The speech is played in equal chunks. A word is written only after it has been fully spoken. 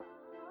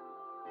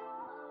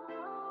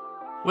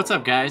What's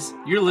up, guys?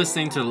 You're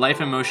listening to the Life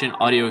in Motion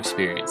audio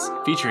experience,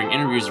 featuring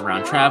interviews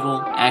around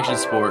travel, action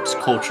sports,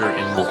 culture,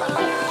 and more.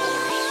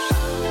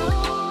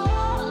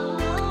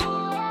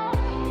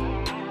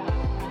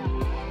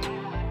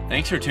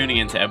 Thanks for tuning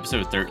in to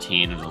episode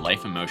 13 of the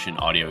Life in Motion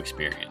audio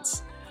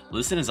experience.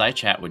 Listen as I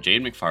chat with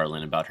Jade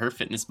McFarland about her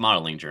fitness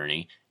modeling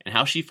journey and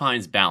how she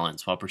finds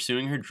balance while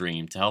pursuing her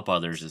dream to help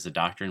others as a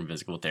doctor in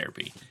physical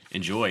therapy.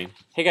 Enjoy.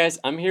 Hey guys,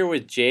 I'm here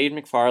with Jade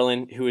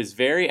McFarland, who is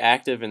very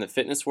active in the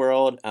fitness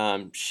world.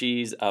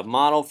 She's a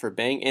model for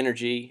Bang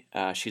Energy.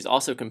 She's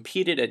also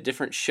competed at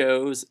different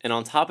shows, and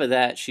on top of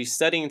that, she's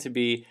studying to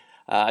be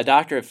a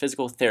doctor of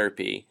physical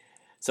therapy.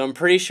 So I'm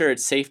pretty sure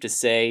it's safe to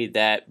say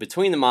that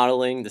between the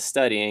modeling, the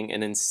studying,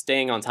 and then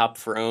staying on top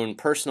of her own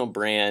personal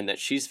brand, that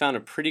she's found a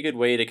pretty good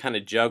way to kind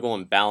of juggle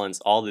and balance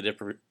all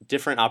the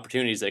different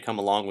opportunities that come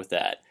along with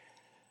that.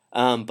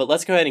 But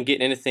let's go ahead and get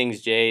into things,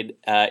 Jade.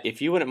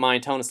 If you wouldn't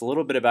mind telling us a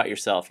little bit about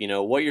yourself,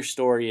 what your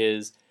story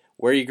is,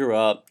 where you grew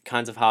up,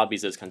 kinds of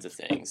hobbies, those kinds of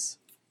things.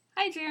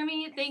 Hi,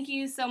 Jeremy. Thank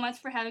you so much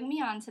for having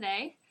me on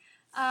today.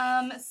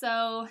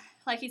 So,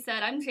 like you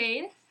said, I'm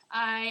Jade.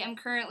 I am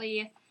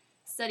currently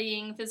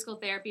studying physical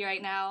therapy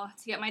right now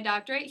to get my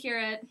doctorate here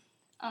at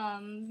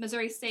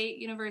Missouri State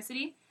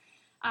University.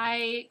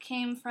 I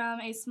came from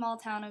a small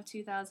town of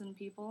 2,000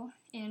 people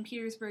in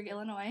Petersburg,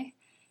 Illinois.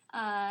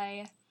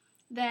 I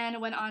then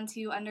went on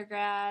to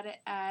undergrad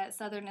at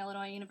Southern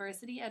Illinois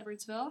University,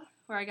 Edwardsville,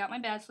 where I got my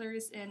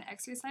bachelor's in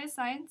exercise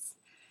science,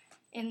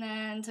 and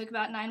then took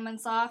about 9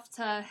 months off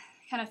to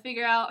kind of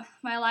figure out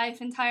my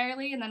life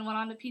entirely, and then went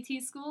on to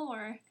PT school,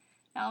 where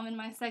now I'm in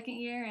my second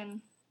year,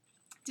 and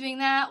doing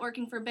that,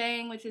 working for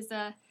Bang, which is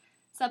a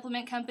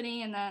supplement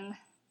company, and then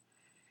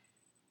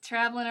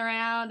traveling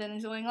around and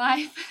enjoying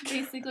life,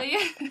 basically.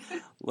 A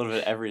little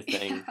bit of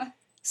everything. Yeah.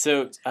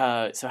 So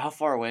how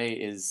far away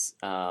is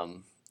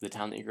the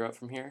town that you grew up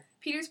from here?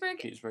 Petersburg?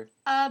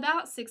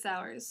 About 6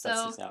 hours.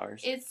 About 6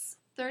 hours. It's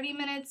 30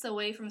 minutes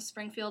away from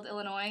Springfield,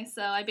 Illinois,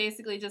 so I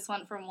basically just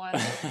went from one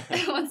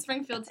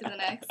Springfield to the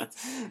next.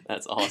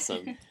 That's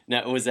awesome.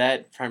 Now, was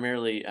that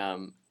primarily,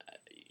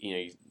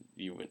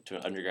 you went to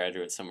an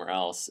undergraduate somewhere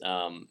else.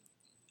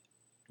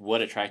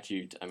 What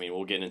attracted you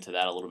we'll get into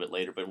that a little bit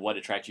later, but what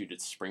attracted you to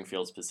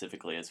Springfield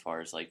specifically as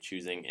far as like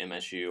choosing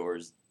MSU, or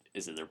is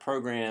it their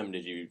program?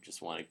 Did you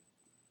just want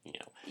to,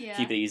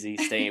 keep it easy,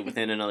 stay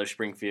within another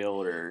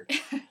Springfield, or?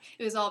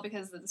 It was all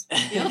because of the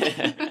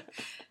Springfield.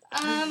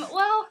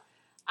 Well,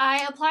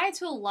 I applied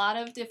to a lot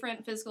of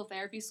different physical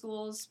therapy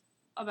schools,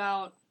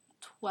 about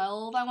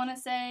 12, I want to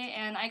say,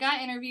 and I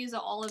got interviews at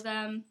all of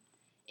them.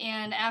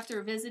 And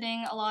after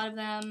visiting a lot of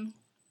them,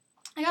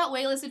 I got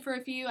waitlisted for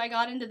a few. I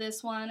got into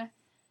this one,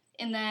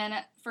 and then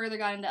further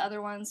got into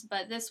other ones.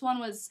 But this one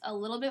was a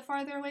little bit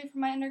farther away from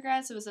my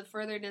undergrad, so it was a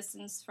further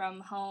distance from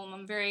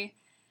home.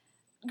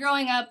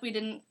 Growing up, we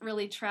didn't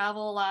really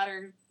travel a lot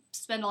or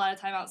spend a lot of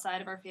time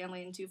outside of our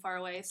family and too far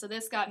away. So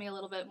this got me a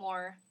little bit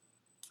more,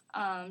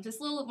 just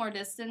a little bit more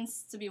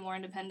distance to be more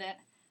independent.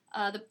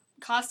 The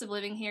cost of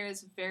living here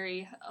is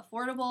very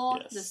affordable.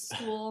 Yes. The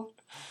school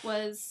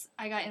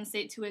I got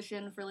in-state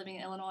tuition for living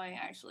in Illinois,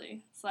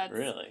 actually. So that's,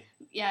 really?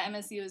 Yeah,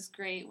 MSU is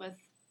great with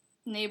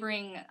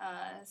neighboring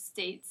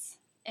states.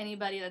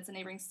 Anybody that's a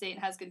neighboring state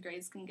and has good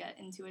grades can get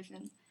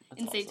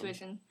in-state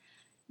tuition.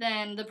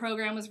 Then the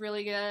program was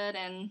really good,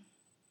 and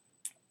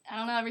I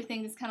don't know,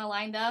 everything just kind of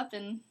lined up,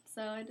 and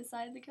so I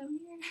decided to come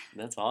here.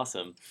 That's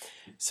awesome.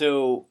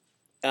 So,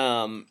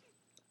 and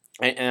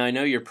I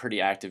know you're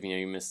pretty active.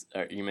 You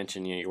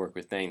mentioned you work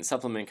with Bang, the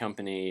supplement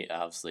company.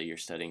 Obviously, you're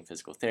studying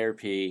physical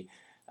therapy.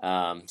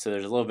 So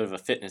there's a little bit of a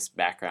fitness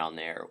background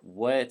there.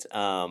 What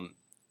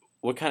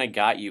kind of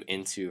got you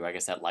into, I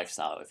guess, that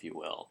lifestyle, if you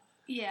will?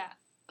 Yeah,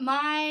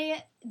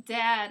 my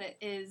dad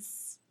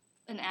is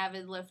an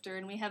avid lifter,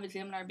 and we have a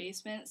gym in our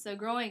basement. So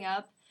growing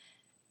up,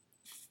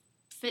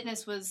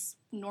 fitness was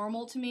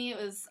normal to me.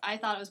 I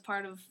thought it was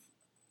part of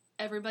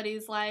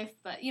everybody's life,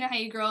 but you know how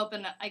you grow up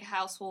in a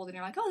household and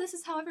you're like, oh, this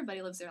is how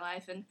everybody lives their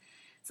life, and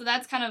so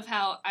that's kind of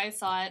how I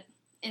saw it.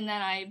 And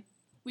then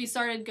we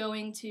started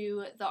going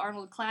to the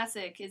Arnold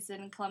Classic. It's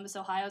in Columbus,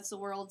 Ohio. It's the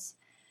world's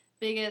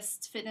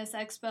biggest fitness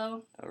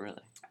expo. Oh,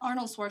 really?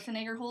 Arnold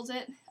Schwarzenegger holds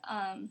it.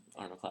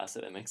 Arnold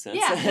Classic, that makes sense.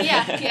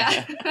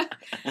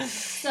 Yeah.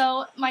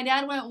 So my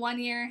dad went 1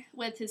 year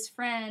with his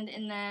friend,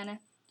 and then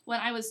when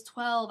I was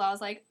 12, I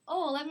was like,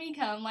 oh, let me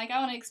come. Like, I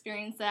want to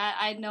experience that.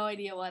 I had no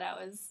idea what I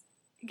was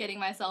getting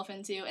myself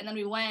into, and then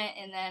we went,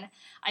 and then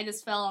I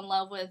just fell in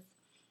love with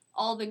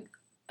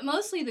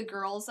mostly the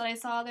girls that I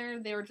saw there.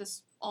 They were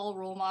just all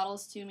role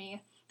models to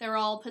me. They were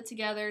all put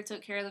together,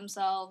 took care of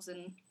themselves,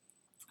 and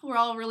were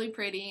all really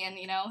pretty, and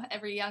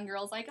every young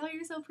girl's like, oh,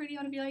 you're so pretty,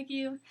 I want to be like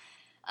you.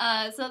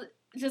 So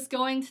just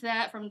going to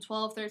that from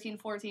 12, 13,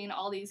 14,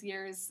 all these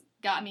years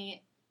got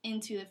me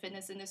into the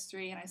fitness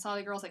industry, and I saw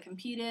the girls that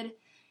competed,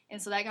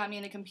 and so that got me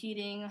into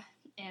competing,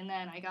 and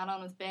then I got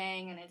on with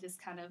Bang, and it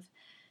just kind of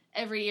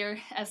every year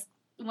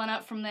went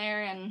up from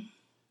there, and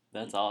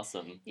that's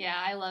awesome. Yeah,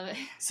 I love it.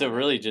 So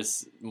really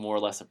just more or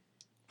less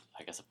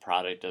I guess, a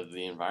product of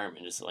the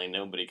environment. Just like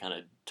nobody kind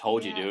of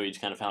told you to Yeah. do it. You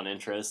just kind of found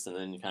interest, and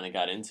then you kind of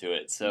got into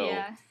it. So,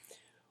 Yeah.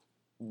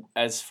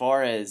 as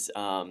far as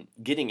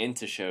getting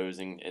into shows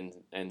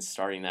and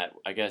starting that,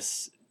 I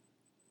guess,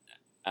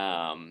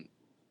 um,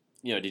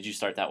 did you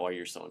start that while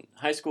you were still in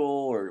high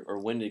school, or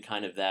when did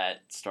kind of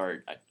that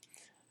start?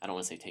 I don't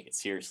want to say take it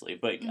seriously,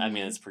 but I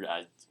mean,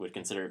 I would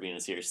consider it being a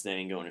serious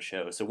thing, going to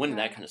shows. So when did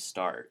that Right. kind of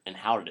start, and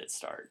how did it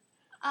start?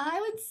 I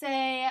would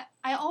say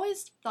I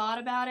always thought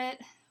about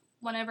it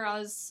whenever I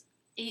was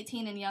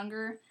 18 and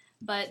younger,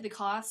 but the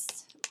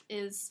cost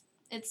it's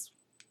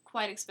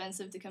quite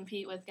expensive to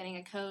compete with getting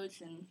a coach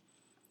and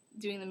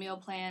doing the meal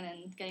plan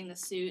and getting the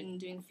suit and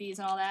doing fees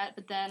and all that.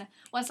 But then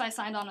once I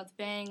signed on with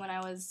Bang when I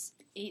was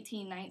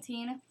 18,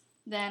 19,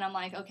 then I'm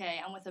like,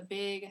 okay, I'm with a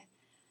big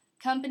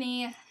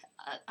company.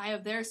 I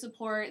have their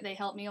support. They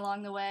helped me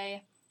along the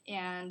way.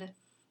 And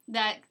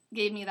that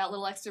gave me that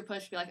little extra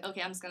push to be like,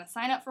 okay, I'm just going to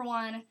sign up for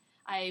one.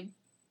 I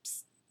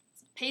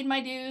paid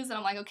my dues and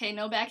I'm like, okay,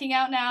 no backing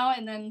out now.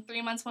 And then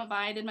 3 months went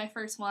by. I did my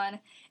first one.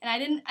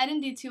 And I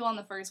didn't do too well on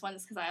the first one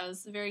just because I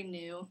was very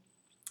new.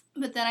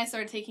 But then I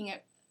started taking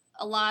it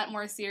a lot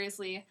more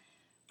seriously,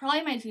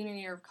 probably my junior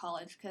year of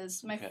college,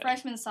 because my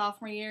freshman,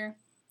 sophomore year,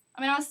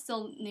 I mean, I was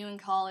still new in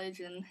college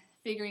and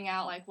figuring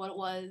out like what it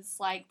was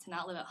like to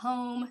not live at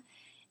home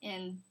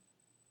and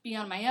be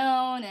on my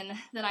own. And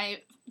then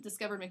I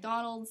discovered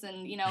McDonald's,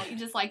 and you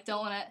just like don't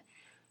want to.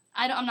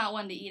 I'm not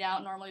one to eat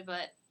out normally,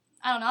 but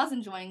I don't know. I was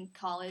enjoying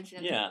college,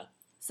 and Yeah.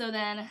 so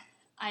then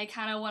I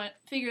kind of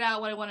figured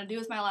out what I want to do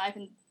with my life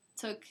and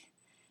took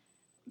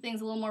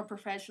things a little more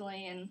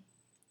professionally and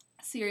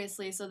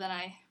seriously. So then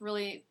I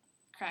really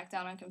cracked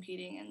down on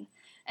competing and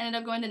ended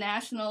up going to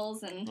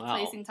nationals and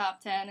placing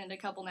top 10 in a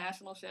couple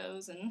national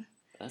shows and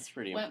that's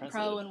pretty went impressive.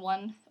 pro in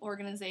one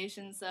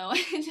organization. So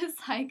it's just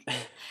like,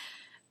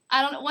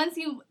 I don't know, once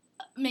you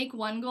make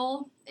one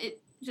goal,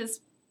 it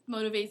just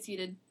motivates you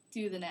to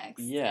do the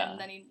next. Yeah. And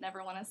then you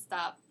never want to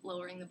stop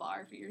lowering the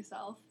bar for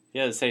yourself.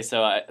 Yeah, to say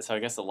so. I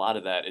guess a lot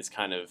of that is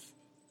kind of,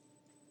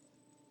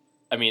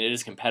 I mean, it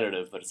is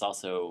competitive, but it's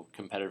also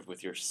competitive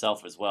with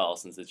yourself as well,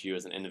 since it's you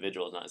as an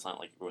individual. It's not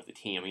like you're with a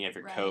team. I mean, you have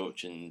your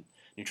coach and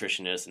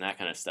nutritionist and that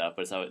kind of stuff,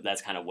 but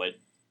that's kind of what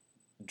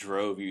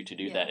drove you to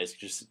do that. It's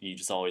just you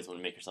just always want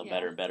to make yourself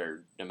better and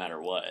better no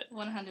matter what.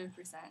 100%.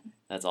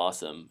 That's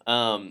awesome.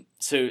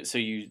 So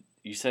you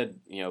said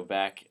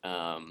back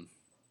when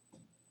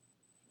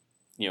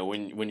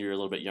you're a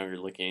little bit younger,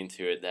 looking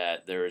into it,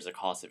 that there is a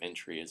cost of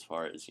entry as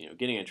far as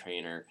getting a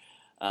trainer.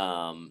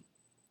 Finding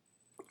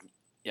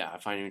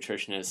a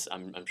nutritionist.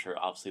 I'm sure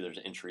obviously there's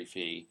an entry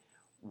fee.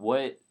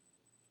 What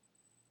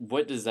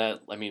does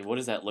that? I mean, what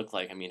does that look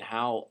like? I mean,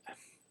 how?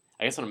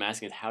 I guess what I'm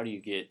asking is, how do you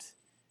get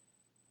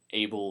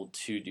able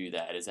to do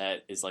that? Is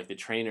like the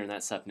trainer and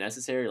that stuff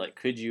necessary? Like,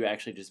 could you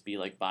actually just be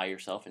like by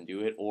yourself and do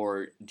it,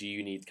 or do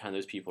you need kind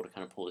of those people to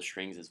kind of pull the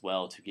strings as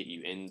well to get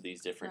you in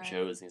these different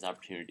shows, these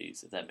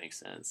opportunities? If that makes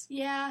sense.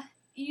 Yeah,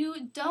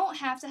 you don't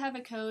have to have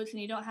a coach, and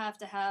you don't have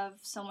to have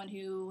someone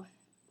who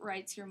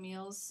writes your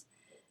meals.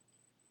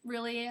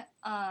 Really,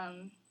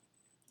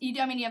 you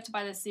have to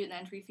buy the suit and the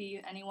entry fee.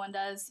 Anyone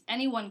does.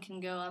 Anyone can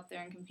go up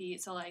there and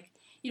compete. So like,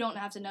 you don't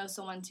have to know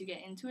someone to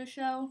get into a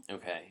show.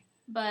 Okay.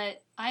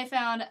 But I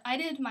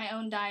did my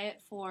own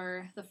diet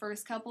for the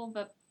first couple,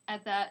 but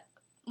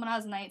when I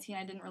was 19,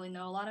 I didn't really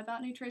know a lot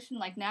about nutrition.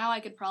 Like now I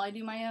could probably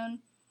do my own,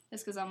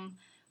 just because I'm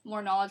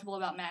more knowledgeable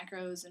about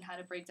macros and how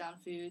to break down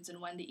foods and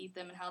when to eat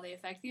them and how they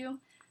affect you.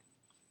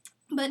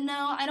 But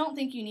no, I don't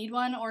think you need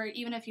one, or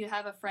even if you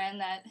have a friend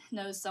that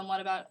knows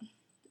somewhat about.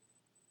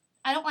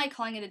 I don't like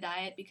calling it a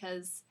diet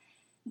because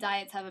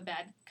diets have a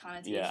bad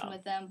connotation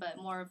with them, but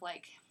more of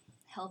like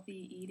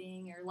healthy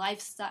eating or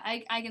lifestyle.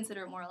 I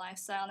consider it more a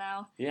lifestyle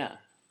now. Yeah.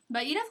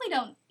 But you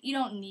definitely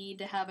don't need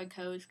to have a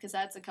coach, because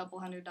that's a couple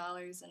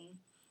 $100s, and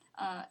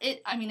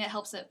it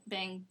helps that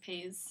Bang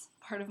pays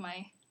part of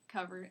my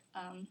cover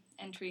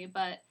entry.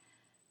 But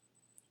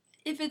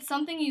if it's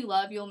something you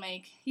love, you'll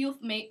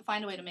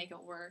find a way to make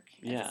it work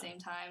at the same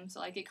time.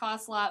 So like, it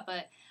costs a lot,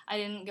 but I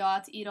didn't go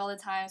out to eat all the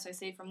time, so I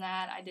saved from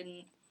that. I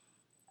didn't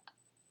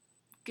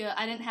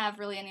have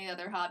really any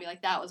other hobby.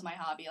 Like, that was my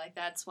hobby. Like,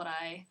 that's what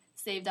I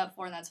saved up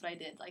for, and that's what I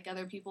did. Like,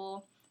 other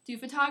people do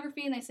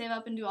photography and they save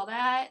up and do all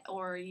that,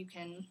 or you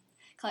can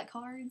collect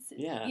cards.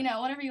 Yeah.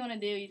 Whatever you want to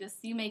do,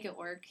 you make it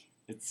work.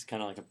 It's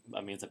kind of like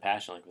it's a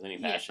passion, like with any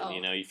passion.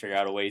 Yeah. You figure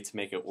out a way to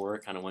make it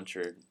work kind of once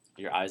your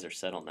eyes are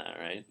set on that,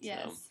 right?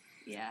 Yes. So,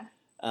 yeah.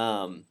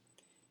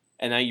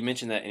 And now you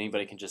mentioned that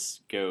anybody can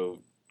just go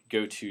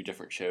to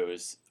different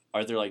shows.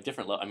 Are there like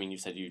different I mean, you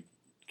said you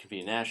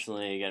compete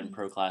nationally, get in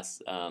pro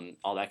class,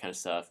 all that kind of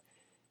stuff.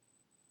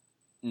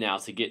 Now,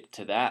 to get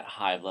to that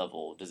high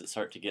level, does it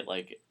start to get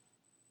like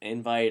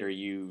invite, or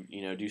you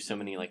do so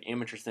many like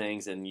amateur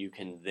things and you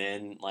can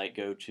then like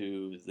go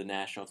to the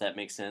national, if that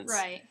makes sense?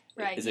 Right.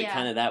 Is it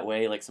kind of that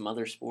way like some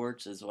other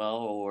sports as well,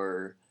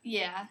 or?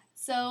 Yeah.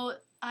 So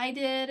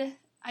I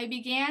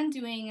began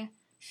doing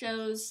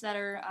shows that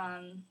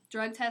are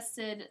drug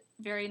tested,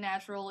 very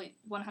natural,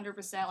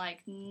 100%,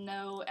 like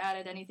no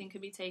added anything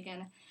could be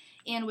taken.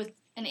 And with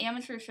an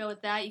amateur show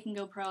with that, you can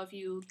go pro if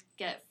you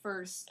get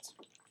first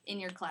in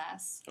your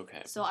class.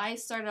 Okay. So I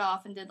started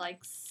off and did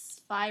like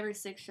 5 or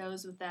 6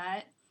 shows with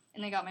that,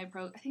 and I got my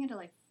pro. I think I did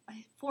like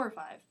 4 or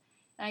 5,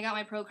 and I got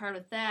my pro card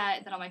with that.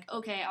 And then I'm like,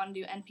 okay, I want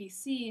to do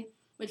NPC,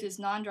 which is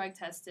non-drug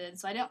tested.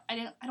 So I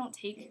don't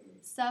take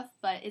stuff,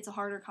 but it's a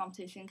harder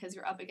competition because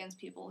you're up against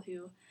people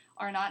who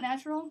are not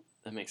natural.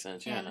 That makes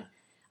sense. Yeah. And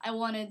I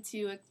wanted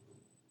to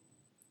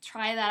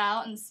try that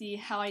out and see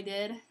how I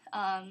did.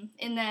 And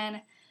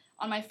then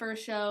on my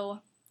first show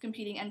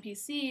competing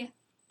NPC,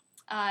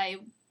 I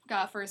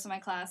got first in my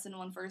class and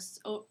won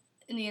first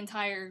in the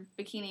entire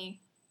bikini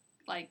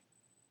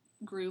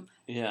group.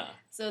 Yeah.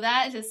 So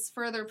that just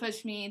further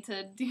pushed me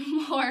to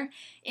do more.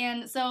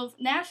 And so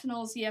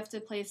nationals, you have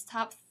to place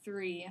top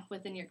 3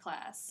 within your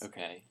class.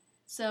 Okay.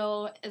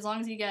 So as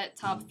long as you get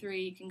top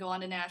 3, you can go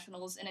on to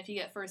nationals. And if you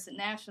get first at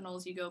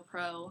nationals, you go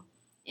pro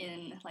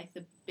in like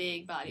the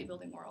big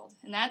bodybuilding world.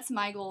 And that's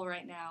my goal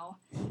right now.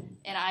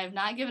 And I have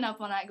not given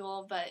up on that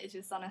goal, but it's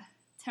just on a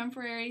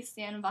temporary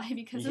standby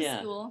because of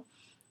school.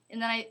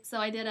 And then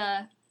I did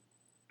a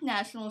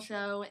national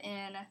show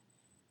in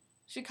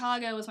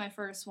Chicago was my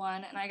first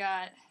one, and I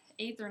got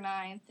 8th or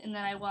 9th, and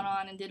then I went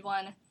on and did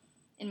one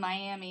in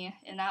Miami,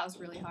 and that was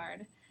really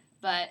hard.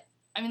 But,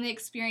 I mean, the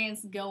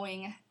experience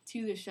going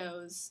to the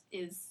shows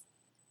is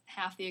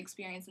half the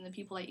experience, and the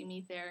people that you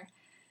meet there.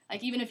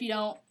 Like, even if you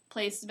don't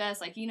place the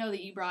best, like, you know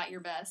that you brought your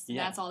best, and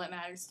that's all that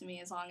matters to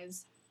me, as long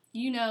as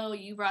you know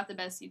you brought the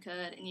best you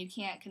could, and you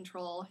can't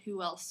control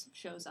who else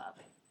shows up.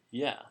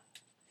 Yeah.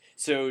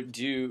 So,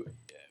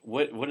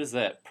 what does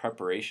that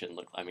preparation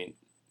look like? I mean,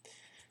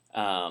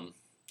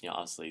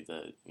 obviously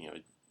the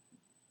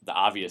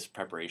obvious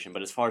preparation,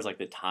 but as far as like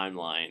the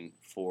timeline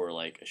for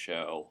like a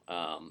show,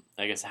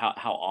 I guess how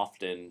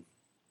often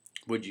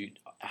are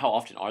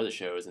the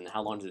shows, and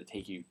how long does it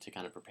take you to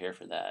kind of prepare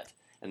for that?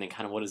 And then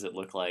kind of what does it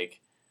look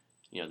like,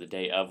 the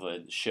day of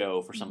a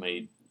show for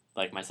somebody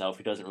like myself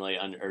who doesn't really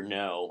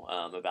know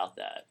about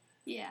that?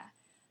 Yeah.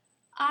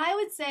 I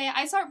would say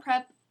I start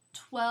prep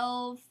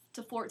 12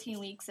 to 14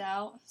 weeks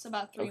out, so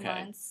about 3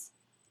 months.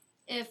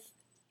 If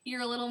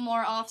you're a little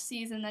more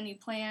off-season than you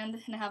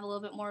planned and have a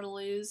little bit more to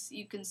lose,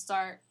 you can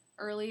start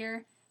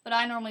earlier. But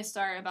I normally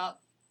start about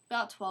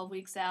 12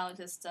 weeks out.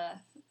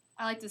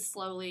 I like to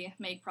slowly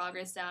make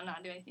progress down,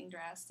 not do anything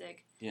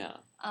drastic. Yeah.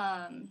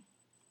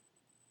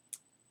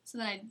 So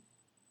then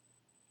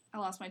I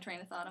lost my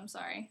train of thought. I'm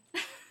sorry.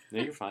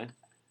 No, you're fine.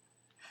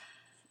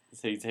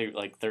 So you take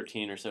like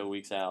 13 or so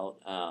weeks out,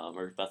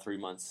 or about 3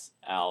 months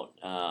out,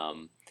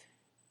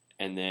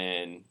 and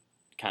then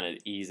kind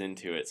of ease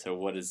into it.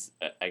 So is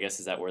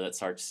that where that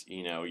starts?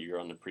 You're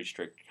on the pretty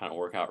strict kind of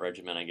workout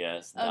regimen, I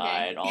guess,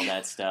 diet, all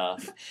that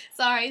stuff.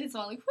 Sorry, it's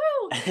all like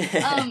woo.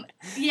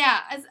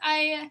 Yeah,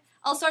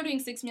 I'll start doing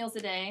 6 meals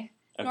a day.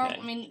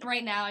 Okay.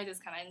 Right now I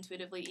just kind of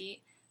intuitively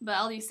eat, but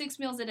I'll do 6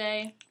 meals a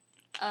day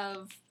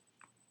of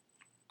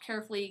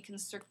carefully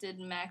constricted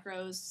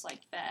macros like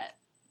fat,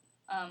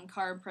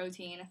 carb,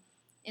 protein.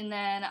 And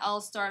then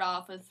I'll start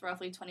off with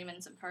roughly 20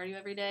 minutes of cardio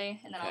every day,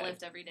 and then I'll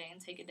lift every day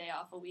and take a day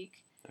off a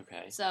week.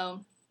 Okay.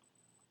 So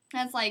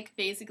that's like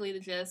basically the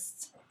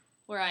gist,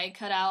 where I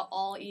cut out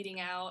all eating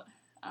out,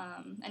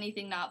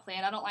 anything not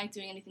planned. I don't like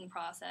doing anything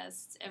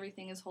processed.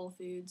 Everything is whole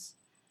foods.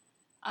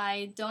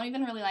 I don't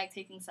even really like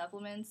taking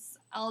supplements.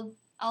 I'll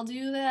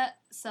do that.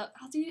 So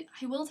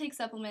I will take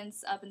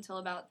supplements up until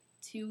about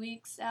 2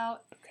 weeks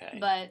out. Okay.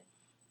 But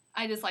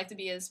I just like to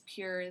be as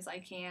pure as I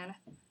can.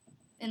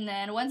 And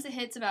then once it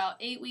hits about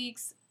 8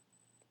 weeks,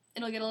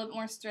 it'll get a little bit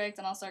more strict,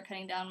 and I'll start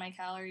cutting down my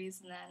calories.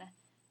 And then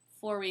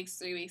 4 weeks,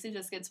 3 weeks, it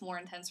just gets more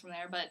intense from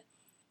there. But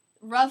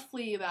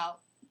roughly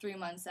about 3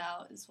 months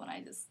out is when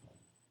I just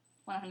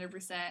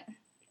 100%,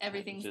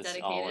 everything's just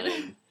dedicated. All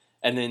in.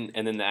 And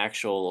then the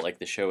actual, like,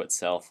 the show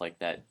itself, like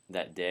that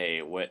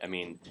day,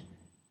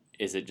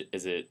 is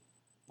it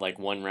like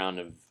one round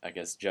of, I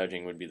guess,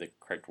 judging would be the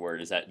correct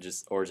word? Is that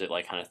just, or is it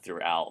like kind of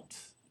throughout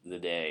the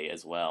day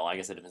as well? I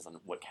guess it depends on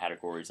what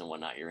categories and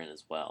whatnot you're in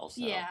as well.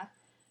 So. Yeah.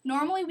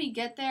 Normally we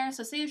get there,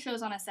 so say the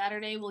show's on a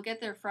Saturday, we'll get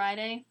there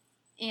Friday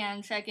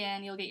and check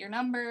in. You'll get your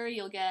number,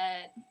 you'll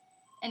get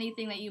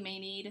anything that you may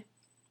need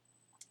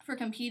for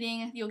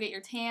competing. You'll get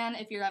your tan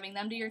if you're having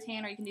them do your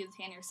tan, or you can do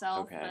the tan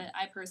yourself. Okay. But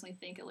I personally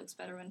think it looks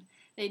better when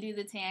they do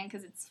the tan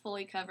because it's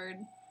fully covered.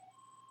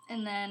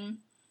 And then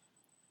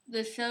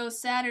the show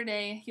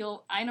Saturday,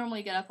 I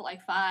normally get up at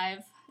like 5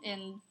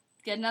 and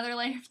get another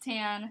layer of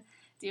tan,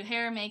 do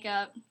hair and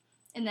makeup,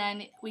 and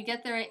then we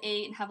get there at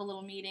 8 and have a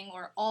little meeting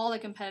where all the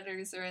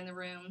competitors are in the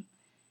room,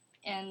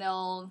 and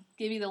they'll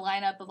give you the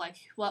lineup of like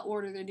what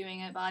order they're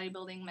doing it: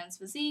 bodybuilding, men's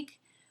physique,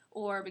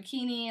 or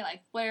bikini,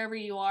 like wherever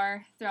you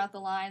are throughout the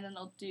line. Then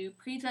they'll do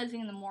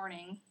prejudging in the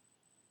morning,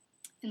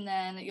 and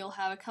then you'll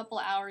have a couple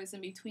hours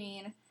in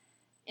between,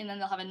 and then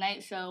they'll have a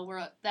night show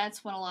where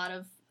that's when a lot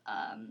of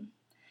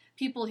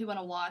people who want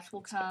to watch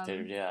will come.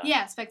 Spectators, yeah.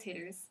 Yeah,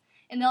 spectators.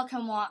 And they'll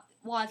come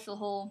watch the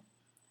whole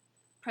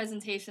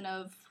presentation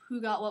of who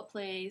got what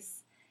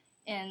place.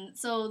 And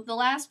so the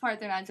last part,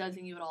 they're not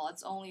judging you at all.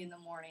 It's only in the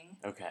morning.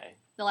 Okay.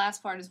 The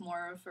last part is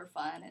more for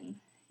fun, and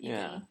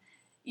Yeah.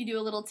 you do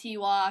a little tea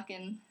walk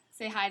and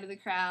say hi to the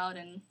crowd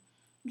and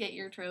get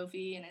your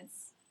trophy, and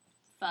it's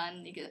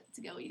fun. You get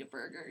to go eat a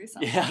burger or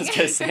something. Yeah, I was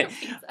gonna say, Or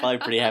pizza. probably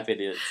pretty happy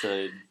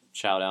to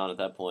chow down at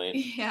that point.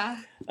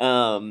 Yeah.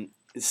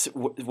 So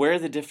where are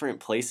the different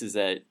places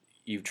that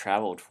you've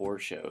traveled for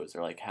shows,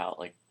 or like how,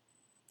 like,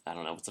 I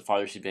don't know, what's the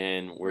farthest you've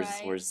been?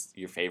 Where's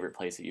your favorite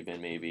place that you've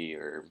been, maybe,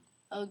 or?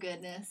 Oh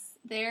goodness,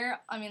 they're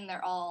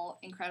all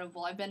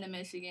incredible. I've been to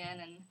Michigan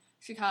and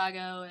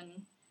Chicago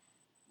and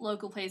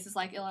local places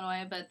like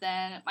Illinois, but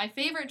then my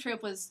favorite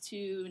trip was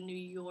to New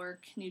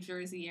York, New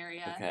Jersey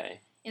area. Okay.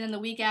 And then the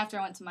week after,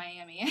 I went to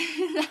Miami.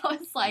 That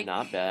was like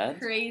not bad.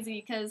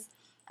 Crazy, because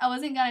I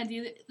wasn't gonna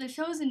do the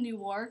show's in New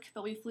York,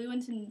 but we flew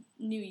into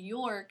New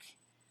York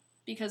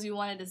because we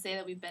wanted to say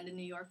that we've been to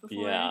New York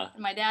before. Yeah.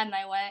 And my dad and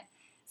I went,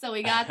 so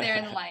we got there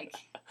and like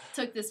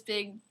took this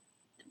big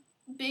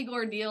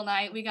ordeal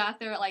night. We got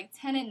there at like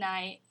 10 at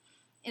night,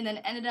 and then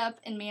ended up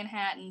in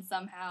Manhattan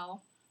somehow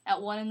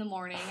at 1 in the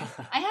morning.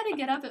 I had to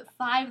get up at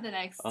 5 the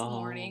next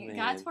morning. Man.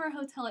 Got to our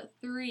hotel at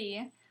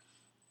 3,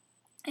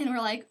 and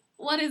we're like,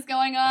 what is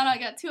going on? I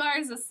got 2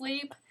 hours of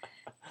sleep,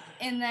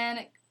 and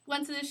then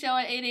went to the show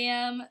at 8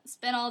 a.m.,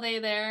 spent all day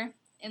there,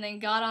 and then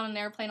got on an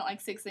airplane at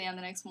like 6 a.m.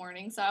 the next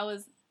morning. So I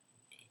was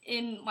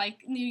in like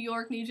New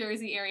York, New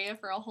Jersey area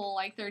for a whole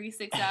like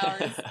 36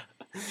 hours.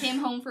 Came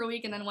home for a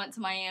week and then went to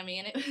Miami,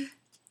 and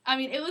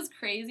it was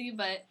crazy,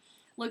 but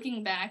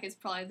looking back, it's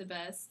probably the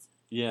best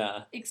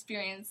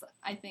experience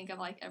I think I've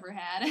like ever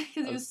had,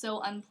 because it was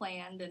so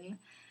unplanned and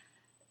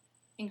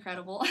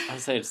incredible. I'd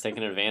say it's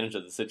taking advantage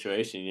of the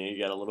situation.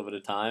 You got a little bit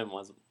of time.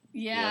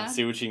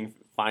 See what you can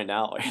find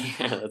out.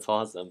 Yeah, that's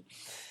awesome.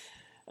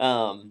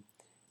 And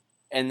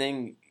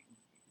then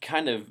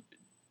kind of,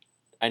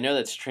 I know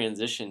that's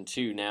transitioned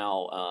to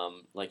now,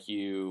 like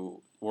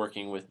you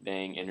working with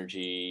Bang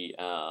Energy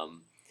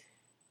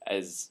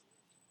as,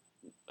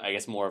 I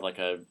guess, more of like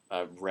a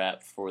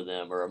rep for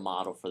them or a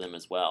model for them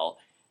as well.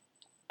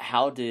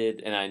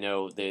 And I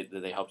know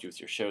they helped you with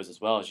your shows as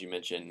well, as you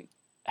mentioned.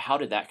 How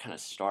did that kind of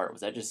start?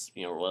 Was that just,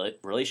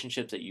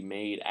 relationships that you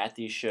made at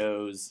these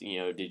shows?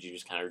 Did you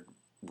just kind of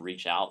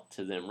reach out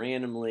to them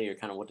randomly, or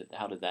kind of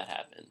how did that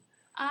happen?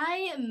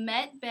 I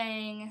met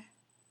Bang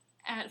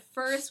at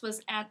first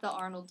was at the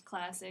Arnold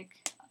Classic.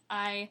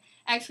 I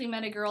actually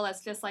met a girl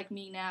that's just like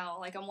me now.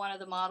 Like, I'm one of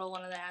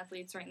the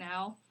athletes right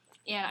now.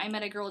 And I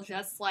met a girl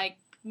just like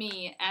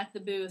me at the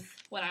booth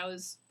when I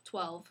was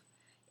 12.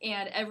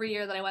 And every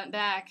year that I went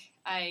back,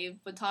 I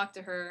would talk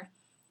to her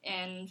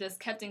and just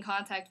kept in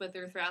contact with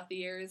her throughout the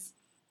years.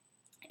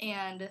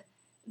 And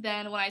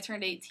then when I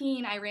turned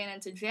 18, I ran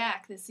into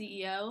Jack, the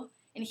CEO,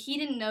 and he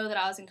didn't know that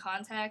I was in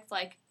contact,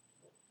 like,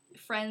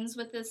 friends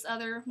with this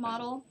other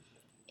model.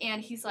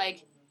 And he's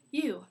like,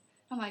 you.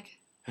 I'm like,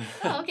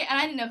 oh, okay. And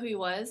I didn't know who he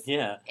was.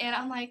 Yeah. And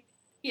I'm like,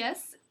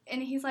 yes.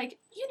 And he's like,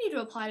 you need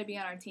to apply to be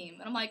on our team.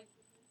 And I'm like,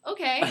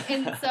 okay.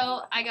 And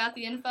so I got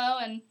the info,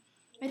 and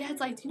my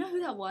dad's like, do you know who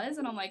that was?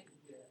 And I'm like,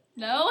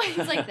 no.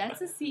 He's like, that's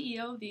the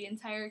CEO of the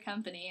entire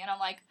company. And I'm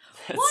like,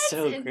 what? That's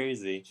so and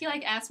crazy. He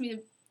like asked me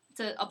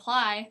to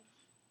apply.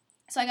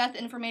 So I got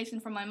the information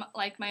from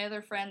my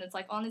other friend that's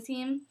like on the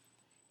team,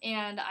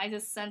 and I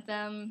just sent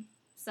them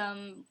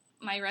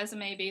my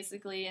resume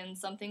basically and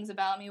some things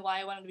about me, why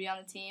I wanted to be on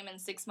the team,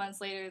 and 6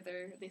 months later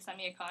they sent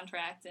me a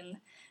contract, and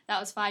that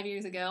was 5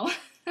 years ago.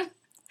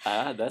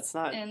 That's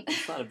not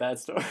a bad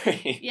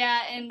story.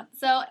 Yeah, and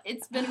so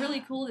it's been really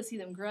cool to see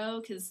them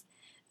grow, because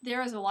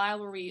there was a while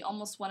where we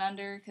almost went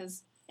under,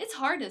 because it's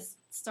hard to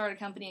start a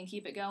company and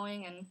keep it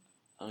going. And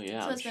oh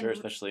yeah, so I'm sure,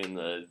 especially in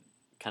the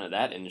kind of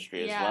that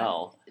industry as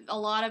well. A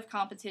lot of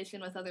competition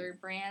with other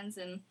brands,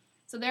 and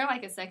so they're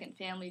like a second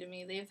family to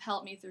me. They've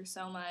helped me through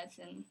so much,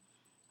 and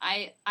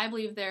I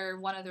believe they're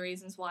one of the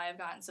reasons why I've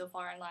gotten so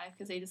far in life,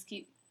 because they just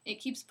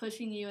keeps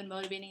pushing you and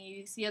motivating you.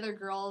 You see other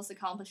girls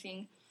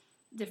accomplishing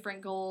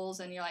different goals,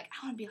 and you're like,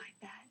 I want to be like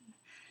that.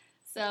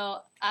 So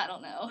I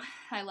don't know.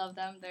 I love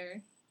them. They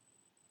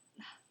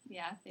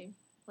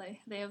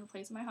have a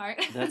place in my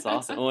heart. That's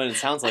awesome. Well, and it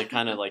sounds like,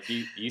 kind of like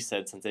you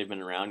said, since they've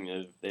been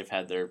around, they've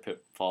had their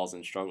pitfalls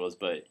and struggles,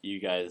 but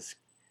you guys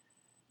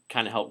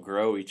kind of help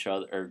grow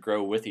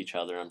with each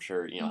other. I'm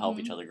sure, help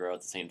each other grow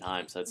at the same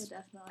time. So it's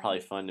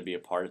probably fun to be a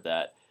part of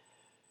that.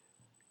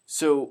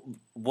 So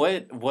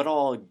what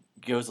all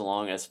goes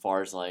along as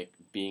far as like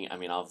being,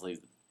 obviously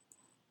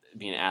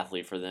being an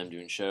athlete for them,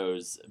 doing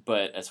shows,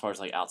 but as far as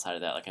like outside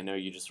of that, like I know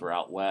you just were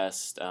out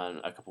west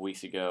a couple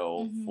weeks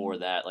ago for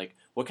that. Like,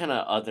 what kind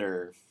of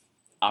other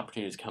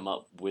opportunities come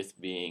up with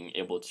being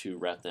able to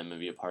rep them and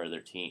be a part of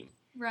their team?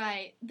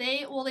 Right.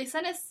 They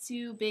send us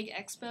to big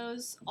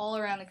expos all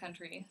around the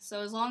country.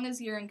 So as long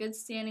as you're in good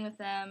standing with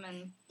them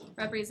and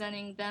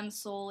representing them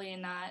solely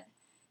and not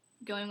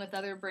going with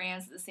other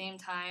brands at the same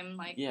time,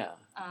 like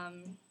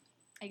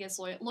I guess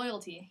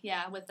loyalty,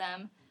 with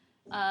them.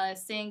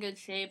 Stay in good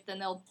shape, then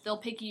they'll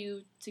pick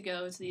you to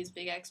go to these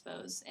big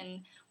expos.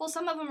 And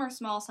some of them are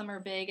small, some are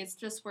big. It's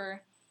just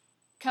where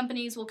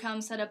companies will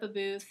come set up a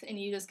booth and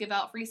you just give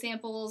out free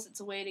samples. It's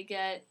a way to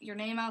get your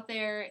name out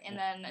there and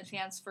then a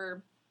chance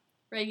for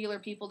regular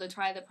people to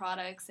try the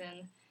products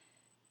and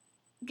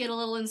get a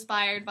little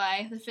inspired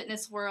by the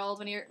fitness world.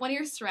 When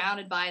you're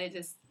surrounded by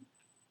it,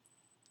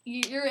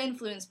 you're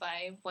influenced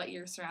by what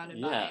you're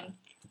surrounded by. And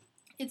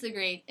it's a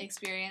great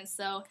experience.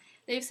 So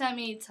they've sent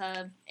me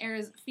to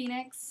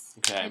Phoenix.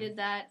 Okay. I did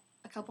that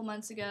a couple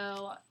months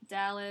ago.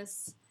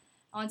 Dallas.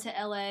 I went to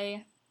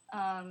LA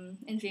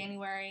in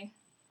January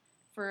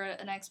for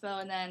an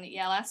expo, and then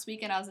last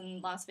weekend I was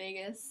in Las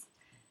Vegas.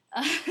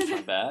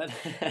 Not bad.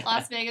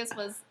 Las Vegas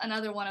was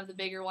another one of the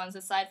bigger ones,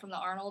 aside from the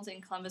Arnold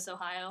in Columbus,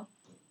 Ohio.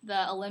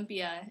 The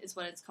Olympia is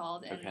what it's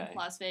called in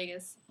Las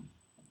Vegas.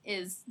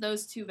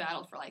 Those two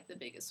battled for like the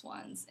biggest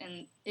ones,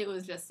 and it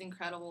was just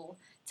incredible.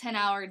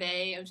 10-hour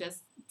day of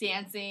just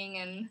dancing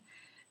and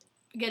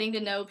getting to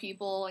know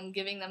people and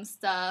giving them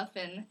stuff,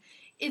 and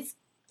it's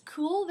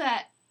cool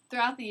that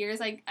throughout the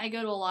years I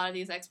go to a lot of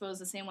these expos,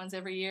 the same ones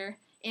every year,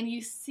 and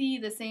you see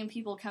the same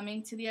people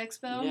coming to the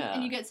expo,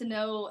 and you get to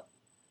know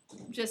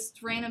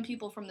just random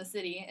people from the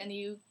city, and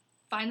you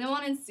find them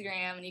on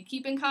Instagram, and you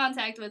keep in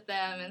contact with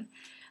them, and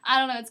I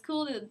don't know, it's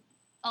cool to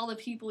all the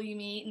people you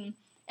meet, and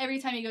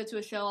every time you go to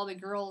a show,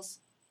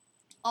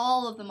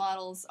 all of the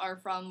models are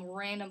from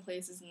random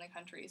places in the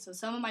country. So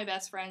some of my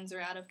best friends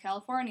are out of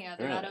California,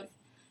 they're out of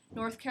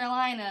North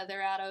Carolina,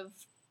 they're out of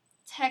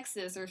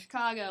Texas or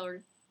Chicago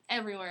or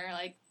everywhere.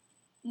 Like,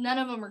 none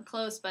of them are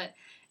close, but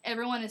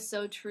everyone is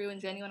so true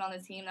and genuine on the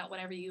team that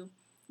whenever you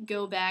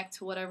go back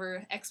to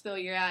whatever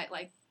expo you're at,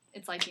 like,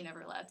 it's like you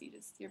never left.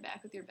 You're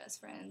back with your best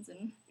friends.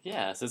 And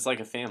yeah, so it's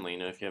like a family. You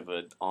know, if you have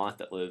an aunt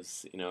that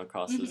lives,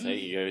 across the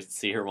state, you go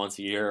see her once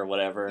a year or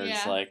whatever. Yeah.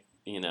 It's like,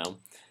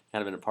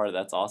 kind of been a part of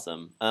that's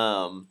awesome.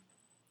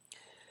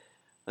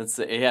 Let's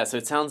see. Yeah, so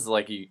it sounds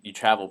like you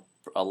travel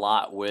a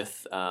lot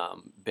with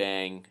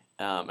Bang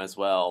as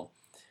well.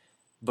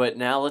 But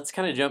now let's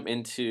kind of jump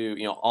into,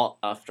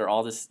 after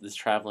all this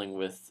traveling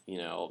with,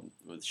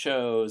 with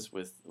shows,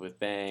 with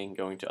Bang,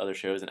 going to other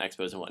shows and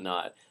expos and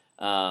whatnot.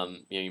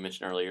 You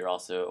mentioned earlier you're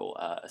also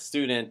a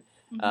student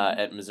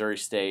at Missouri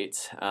State,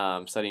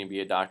 studying to be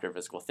a doctor of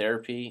physical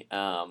therapy,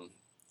 and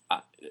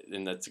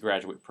that's a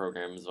graduate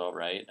program as well,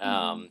 right?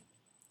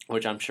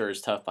 Which I'm sure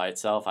is tough by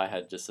itself. I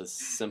had just a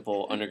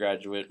simple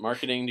undergraduate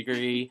marketing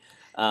degree,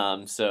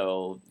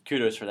 so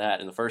kudos for that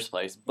in the first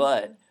place.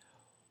 But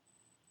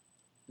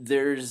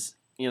there's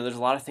a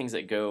lot of things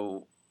that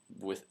go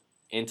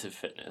into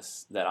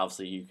fitness that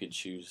obviously you could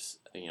choose.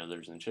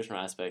 There's a nutritional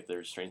aspect,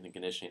 there's strength and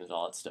conditioning, there's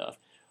all that stuff.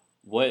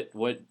 What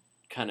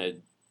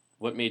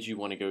made you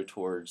want to go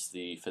towards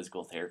the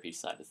physical therapy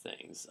side of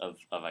things of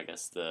I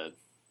guess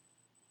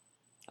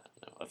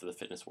of the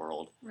fitness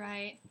world?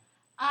 Right.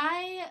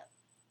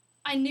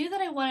 I knew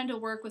that I wanted to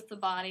work with the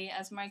body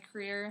as my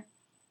career,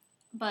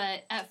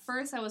 but at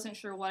first I wasn't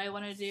sure what I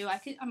wanted to do. I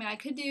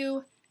could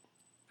do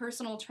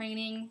personal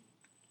training,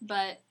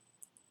 but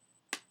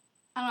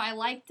I don't know, I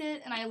liked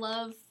it and I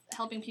love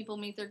helping people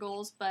meet their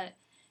goals, but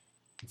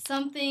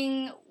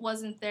something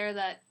wasn't there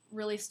that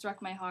really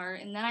struck my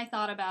heart. And then I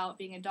thought about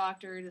being a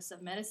doctor just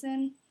of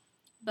medicine,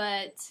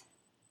 but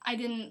I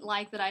didn't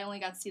like that I only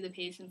got to see the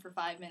patient for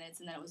 5 minutes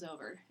and then it was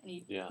over, and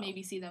you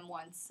maybe see them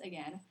once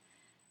again.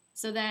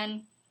 So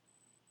then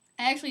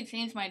I actually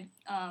changed my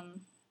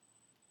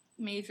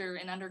major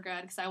in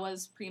undergrad because I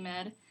was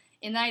pre-med,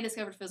 and then I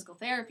discovered physical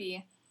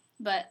therapy.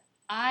 But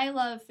I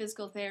love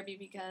physical therapy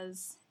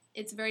because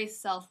it's very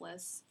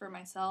selfless for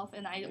myself,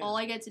 and all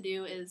I get to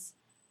do is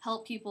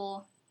help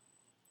people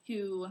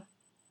who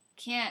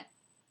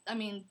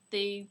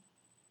they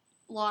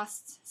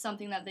lost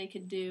something that they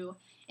could do,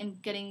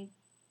 and getting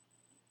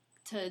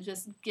to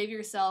just give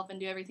yourself and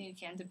do everything you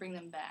can to bring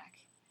them back.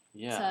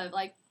 Yeah. So,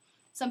 like,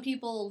 some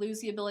people lose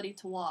the ability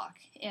to walk,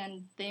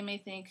 and they may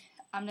think,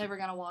 I'm never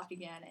going to walk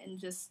again, and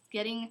just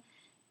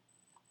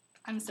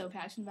I'm so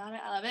passionate about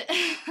it, I love it,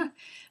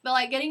 but,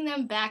 like, getting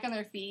them back on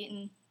their feet,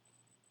 and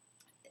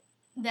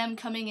them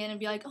coming in and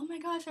be like, oh my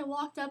gosh, I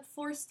walked up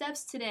 4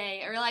 steps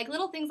today, or, like,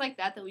 little things like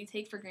that we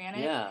take for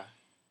granted. Yeah.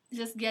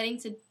 Just getting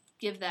to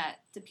give that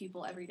to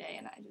people every day,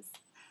 and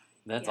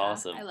that's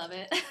awesome. I love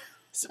it.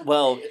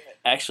 Well,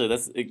 actually,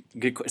 that's a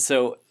good question.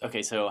 So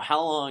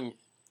how long,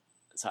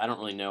 so I don't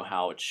really know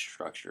how it's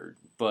structured,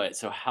 but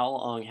so how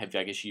long have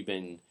you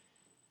been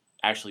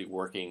actually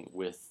working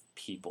with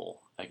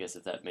people? I guess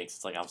if that makes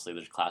sense, like, obviously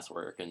there's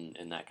classwork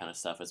and that kind of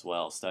stuff as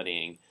well,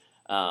 studying.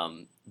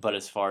 But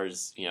as far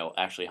as,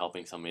 actually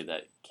helping somebody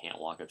that can't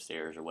walk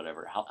upstairs or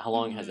whatever, how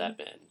long has that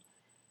been?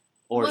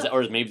 Or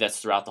maybe that's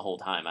throughout the whole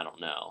time. I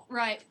don't know.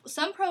 Right.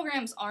 Some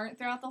programs aren't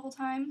throughout the whole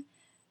time.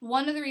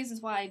 One of the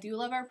reasons why I do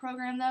love our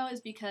program, though, is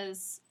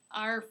because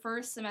our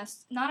first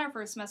semester, not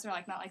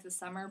like the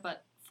summer,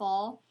 but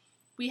fall,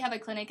 we have a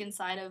clinic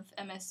inside of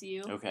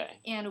MSU. Okay.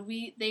 And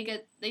we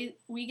get the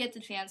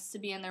chance to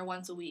be in there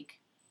once a week,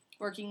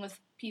 working with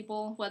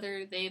people,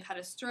 whether they've had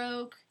a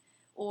stroke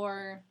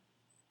or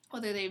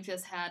whether they've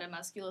just had a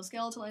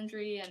musculoskeletal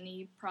injury, a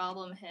knee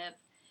problem, hip,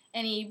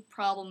 any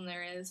problem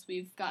there is,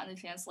 we've gotten a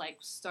chance to, like,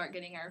 start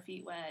getting our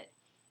feet wet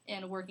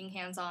and working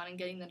hands-on and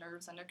getting the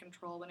nerves under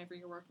control whenever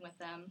you're working with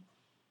them.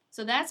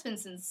 So that's been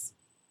since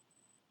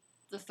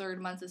the 3rd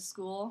month of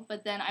school.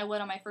 But then I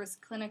went on my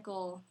first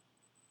clinical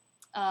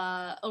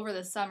over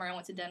the summer. I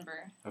went to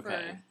Denver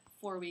for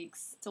 4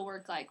 weeks to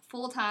work like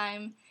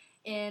full-time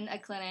in a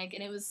clinic,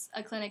 and it was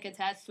a clinic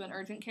attached to an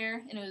urgent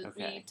care, and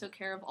we took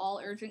care of all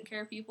urgent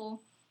care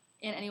people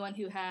and anyone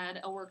who had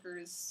a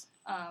worker's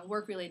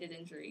work-related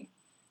injury.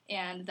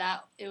 And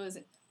it was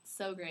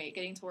so great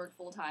getting to work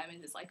full-time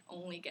and just like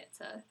only get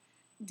to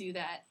do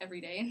that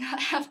every day and not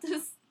have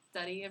to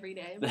study every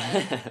day.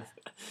 But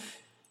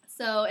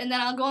so, and then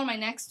I'll go on my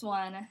next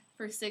one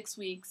for 6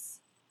 weeks.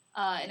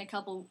 I'll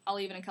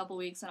leave in a couple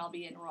weeks, and I'll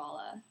be in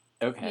Rolla,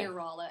 near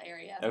Rolla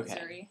area,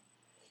 Missouri.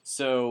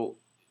 So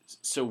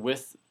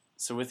with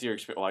your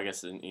experience, well, I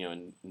guess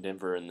in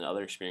Denver and the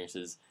other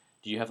experiences,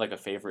 do you have like a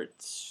favorite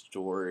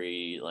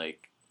story?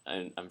 Like,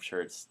 I'm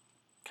sure it's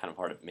kind of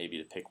hard maybe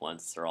to pick one,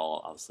 since they're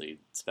all obviously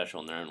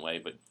special in their own way,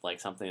 but like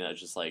something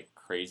that's just like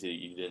crazy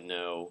that you didn't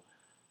know.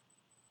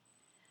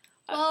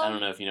 Well, I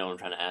don't know if you know what I'm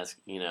trying to ask.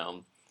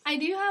 I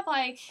do have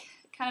like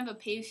kind of a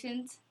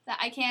patient that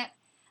I can't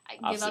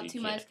give up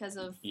too much because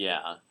of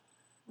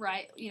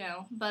right,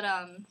 but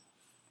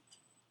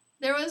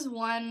there was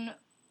one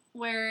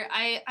where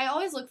I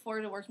always look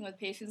forward to working with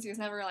patients. There's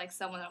never like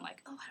someone that I'm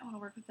like, oh, I don't want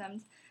to work with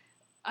them.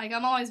 Like,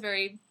 I'm always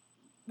very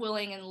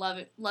willing and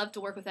love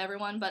to work with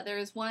everyone, but there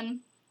was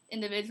one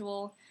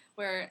individual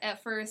where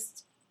at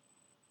first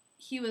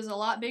he was a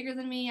lot bigger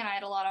than me, and I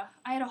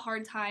had a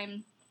hard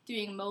time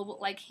doing mobile,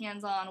 like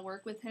hands-on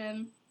work with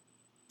him,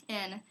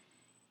 and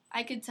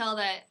I could tell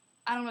that,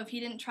 I don't know if he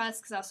didn't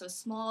trust because I was so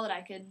small that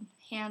I could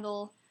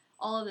handle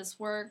all of this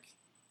work.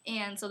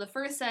 And so the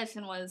first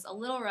session was a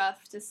little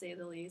rough, to say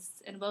the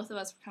least, and both of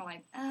us were kind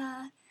of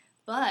like,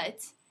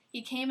 but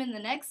he came in the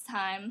next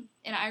time,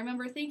 and I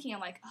remember thinking,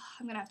 I'm like, oh,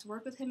 I'm going to have to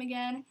work with him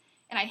again,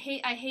 and I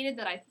hated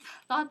that I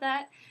thought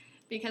that,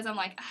 because I'm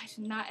like, I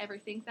should not ever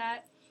think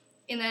that.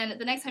 And then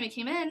the next time he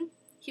came in,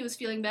 he was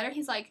feeling better.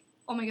 He's like,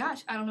 oh my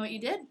gosh, I don't know what you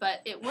did, but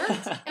it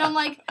worked. And I'm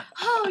like,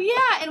 oh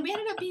yeah, and we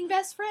ended up being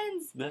best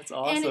friends. That's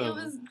awesome. And it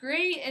was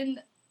great.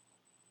 And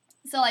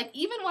so, like,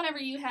 even whenever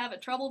you have a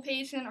trouble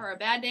patient or a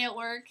bad day at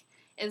work,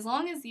 as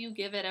long as you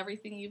give it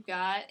everything you've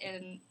got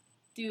and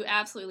do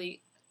absolutely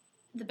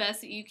the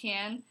best that you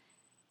can,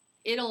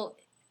 it'll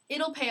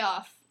pay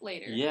off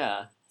later.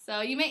 Yeah.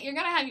 So you're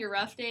gonna have your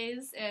rough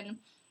days, and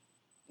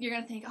you're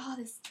gonna think, oh,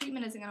 this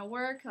treatment isn't gonna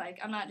work. Like,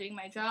 I'm not doing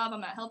my job.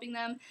 I'm not helping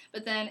them.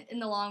 But then in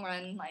the long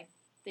run, like,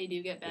 they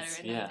do get better,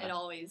 and then it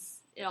always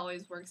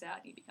works out,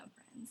 and you become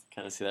friends.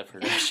 Kind of see that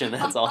progression.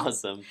 That's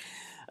awesome.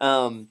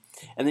 And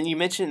then you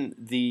mentioned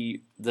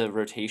the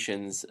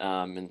rotations,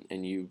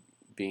 and you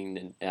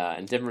being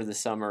in Denver this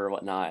summer or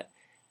whatnot.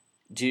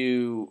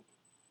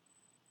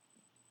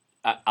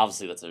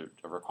 Obviously that's a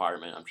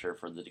requirement, I'm sure,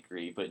 for the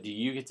degree, but do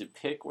you get to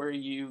pick where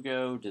you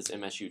go? Does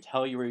MSU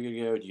tell you where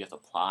you go? Do you have to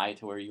apply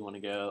to where you want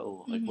to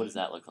go? Like, what does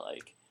that look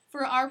like?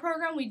 For our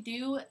program, we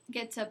do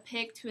get to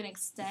pick to an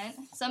extent.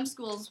 Some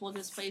schools will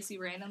just place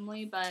you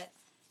randomly, but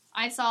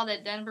I saw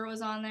that Denver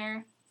was on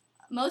there.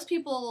 Most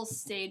people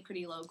stayed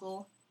pretty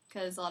local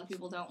because a lot of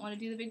people don't want to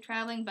do the big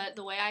traveling, but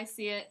the way I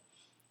see it,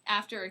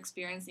 after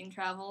experiencing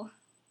travel,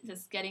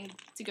 just getting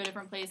to go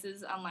different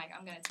places, I'm like,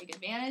 I'm going to take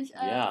advantage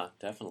of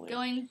definitely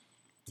going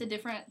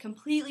to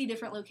completely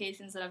different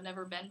locations that I've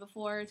never been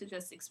before to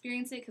just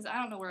experience it, because I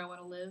don't know where I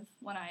want to live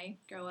when I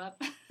grow up.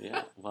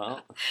 Yeah,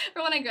 well.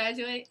 Or when I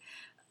graduate.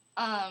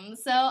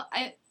 So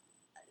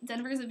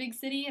Denver's a big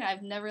city, and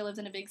I've never lived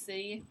in a big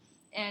city,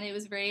 and it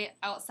was very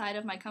outside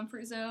of my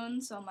comfort zone,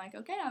 so I'm like,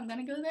 okay, I'm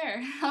going to go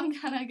there. I'm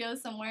going to go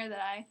somewhere that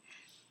I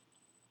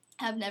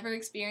have never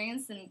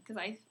experienced, and because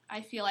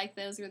I feel like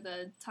those are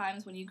the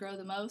times when you grow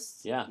the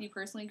most. Yeah. You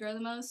personally grow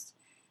the most.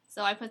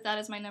 So I put that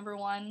as my number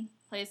one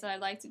place that I'd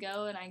like to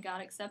go, and I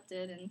got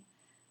accepted, and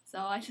so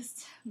I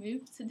just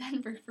moved to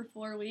Denver for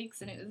 4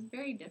 weeks, and it was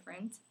very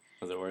different.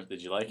 Was it worth?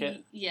 Did you like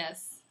it?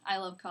 Yes. I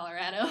love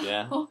Colorado.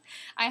 Yeah.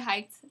 I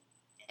hiked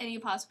any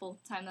possible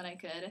time that I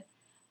could.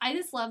 I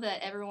just love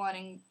that everyone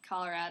in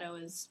Colorado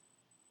is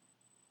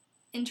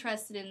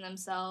interested in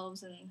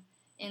themselves and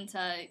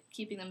into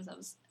keeping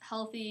themselves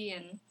healthy,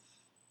 and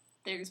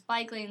there's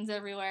bike lanes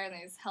everywhere, and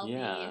there's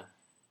healthy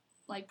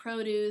like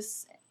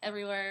produce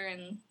everywhere,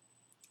 and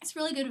it's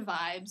really good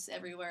vibes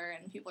everywhere,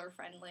 and people are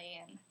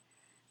friendly, and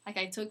like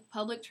I took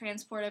public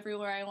transport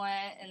everywhere I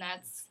went, and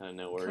that's kind of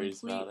no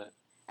worries about it.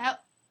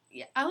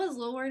 I was a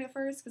little worried at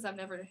first because I've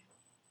never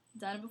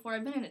done it before.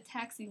 I've been in a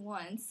taxi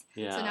once,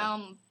 so now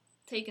I'm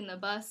taking the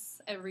bus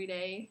every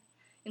day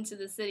into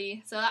the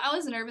city. So I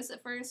was nervous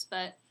at first,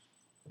 but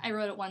I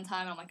rode it one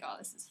time, and I'm like, oh,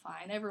 this is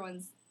fine.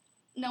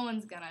 No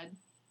one's gonna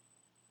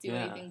do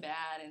anything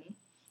bad, and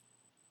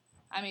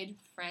I made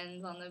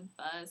friends on the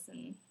bus,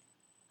 and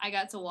I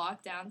got to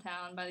walk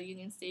downtown by the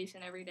Union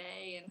Station every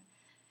day, and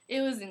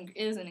it was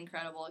an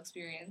incredible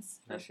experience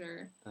for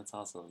sure. That's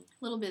awesome.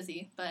 A little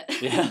busy, but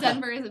Yeah.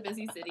 Denver is a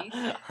busy city.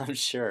 I'm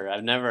sure. I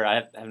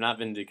have not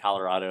been to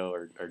Colorado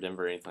or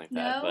Denver or anything like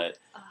that, No? but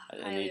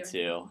Oh, I need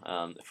to.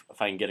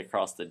 If I can get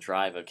across the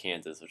drive of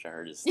Kansas, which I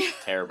heard is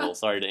terrible.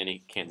 Sorry to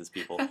any Kansas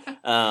people.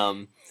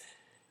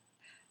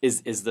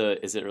 Is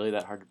it really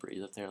that hard to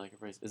breathe up there? Like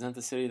isn't that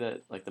the city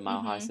that like the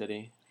Mile High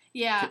City?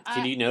 Yeah.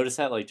 Can you notice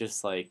that? Like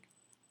just like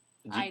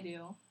I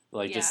do.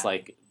 Like just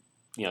like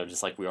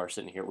just like we are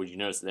sitting here. Would you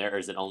notice it there, or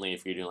is it only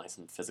if you're doing like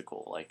some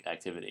physical like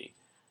activity?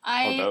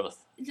 Or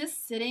both?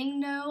 Just sitting,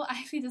 no. I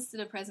actually just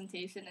did a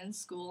presentation in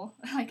school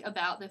like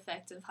about the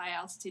effect of high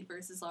altitude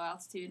versus low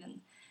altitude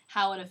and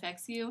how it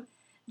affects you.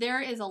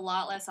 There is a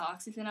lot less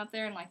oxygen up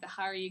there, and like the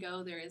higher you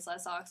go, there is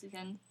less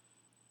oxygen.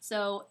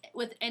 So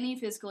with any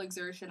physical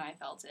exertion, I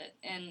felt it.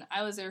 And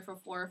I was there for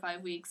 4 or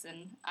 5 weeks,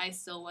 and I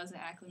still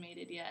wasn't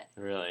acclimated yet.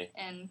 Really?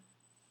 And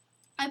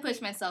I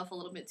pushed myself a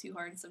little bit too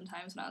hard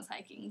sometimes when I was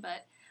hiking.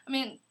 But, I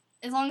mean,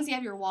 as long as you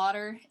have your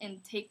water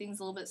and take things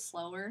a little bit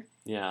slower,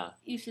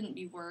 you shouldn't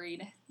be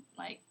worried,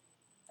 like,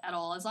 at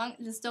all.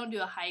 Just don't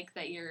do a hike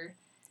that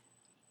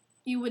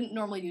you wouldn't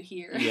normally do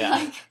here. Yeah.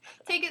 Like,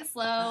 take it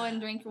slow and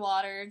drink your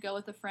water. Go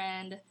with a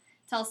friend.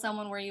 Tell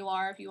someone where you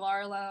are if you are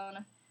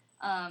alone.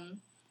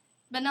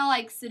 But no,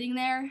 like, sitting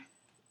there,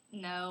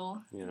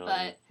 no.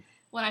 But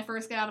when I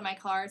first got out of my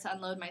car to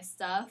unload my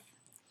stuff,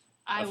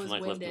 I was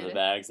like winded. Lifting the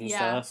bags and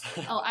stuff.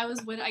 I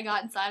was winded. I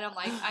got inside. I'm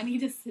like, I need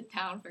to sit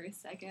down for a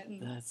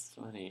second. That's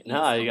funny.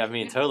 No, I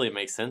mean, it totally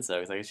makes sense though,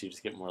 because I guess you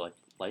just get more like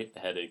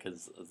lightheaded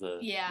because of the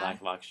lack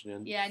of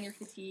oxygen. Yeah, and you're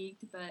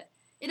fatigued, but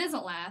it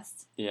doesn't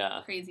last. Yeah.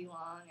 Crazy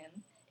long,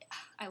 and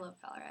I love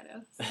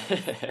Colorado. So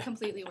it's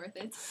completely worth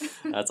it.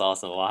 That's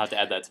awesome. Well, I'll have to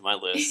add that to my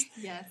list.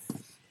 Yes.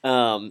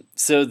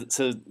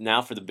 So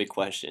now for the big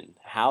question: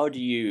 how do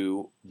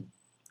you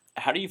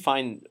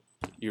find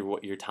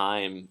your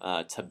time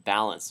to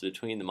balance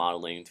between the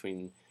modeling,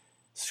 between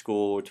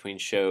school, between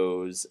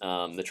shows,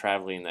 the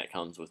traveling that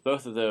comes with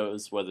both of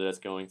those, whether that's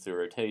going through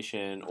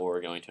rotation or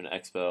going to an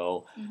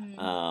expo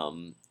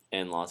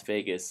in Las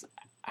Vegas?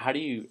 How do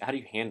you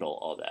handle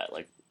all that?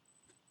 Like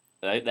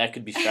that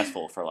could be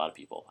stressful for a lot of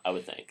people, I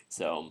would think.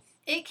 So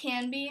it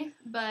can be,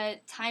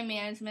 but time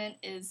management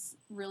is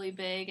really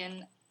big,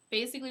 and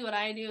basically what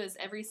I do is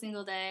every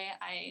single day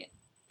I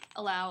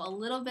allow a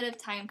little bit of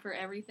time for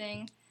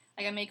everything.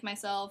 Like I make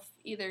myself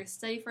either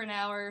study for an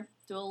hour,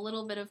 do a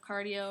little bit of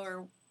cardio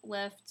or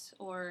lift,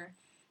 or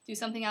do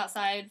something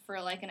outside for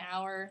like an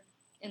hour,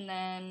 and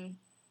then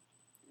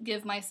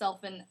give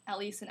myself at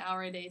least an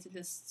hour a day to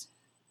just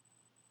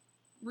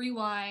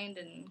rewind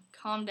and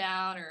calm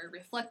down or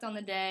reflect on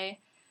the day.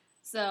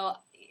 So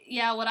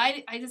yeah, what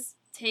I just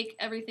take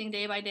everything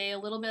day by day, a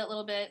little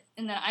bit,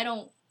 and then I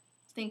don't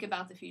think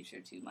about the future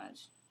too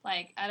much.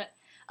 Like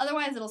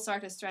otherwise it'll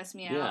start to stress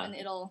me out, and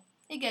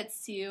it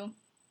gets to you.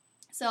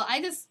 So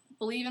I just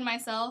believe in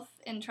myself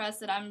and trust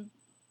that I'm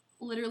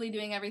literally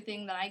doing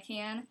everything that I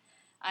can.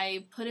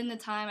 I put in the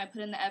time, I put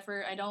in the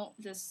effort. I don't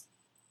just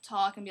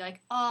talk and be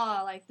like,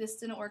 like this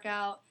didn't work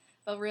out.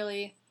 But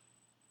really,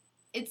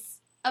 it's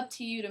up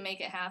to you to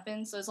make it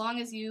happen. So as long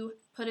as you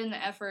put in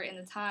the effort and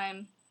the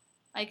time,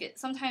 like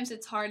sometimes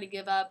it's hard to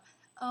give up.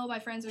 Oh, my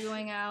friends are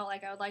going out.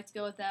 Like I would like to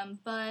go with them,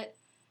 but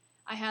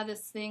I have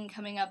this thing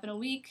coming up in a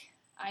week.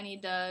 I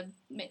need to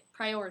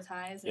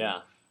prioritize.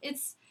 And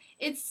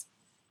it's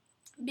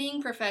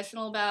being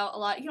professional about a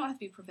lot. You don't have to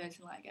be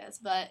professional, I guess,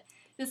 but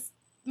just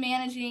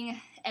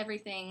managing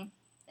everything.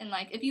 And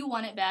like, if you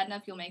want it bad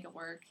enough, you'll make it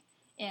work.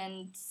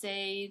 And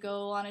say you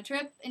go on a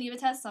trip and you have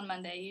a test on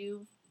Monday,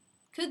 you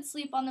could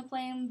sleep on the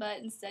plane, but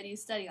instead you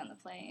study on the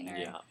plane. Or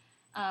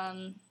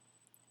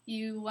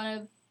you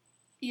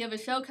have a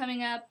show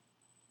coming up,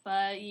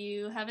 but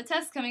you have a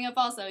test coming up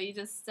also. You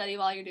just study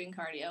while you're doing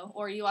cardio,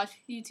 or you watch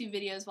YouTube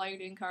videos while you're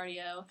doing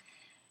cardio.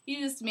 You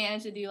just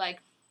manage to do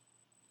like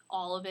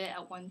all of it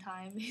at one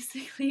time,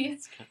 basically.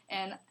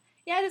 And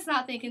just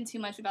not thinking too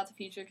much about the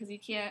future, because you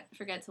can't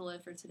forget to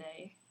live for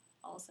today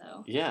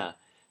also. Yeah.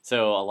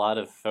 So a lot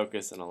of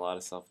focus and a lot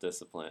of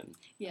self-discipline.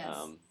 Yes.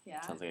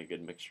 Sounds like a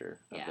good mixture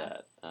of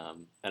that.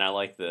 And I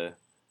like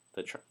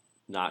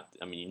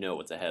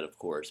what's ahead, of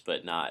course,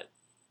 but not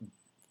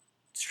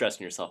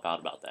stressing yourself out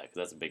about that, because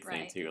that's a big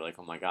thing too. You're like,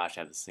 oh my gosh,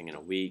 I have this thing in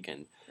a week,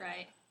 and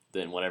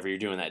then whatever you're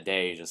doing that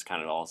day is just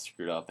kind of all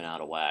screwed up and out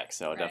of whack.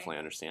 So I definitely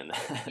understand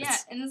that. Yeah,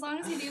 and as long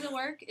as you do the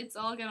work, it's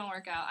all gonna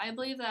work out. I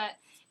believe that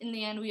in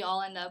the end, we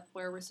all end up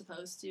where we're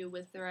supposed to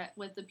with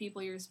the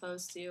people you're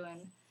supposed to,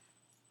 and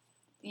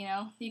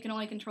you can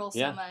only control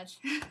so much.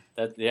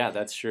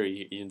 That's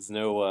true. There's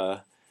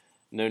no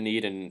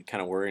need in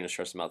kind of worrying or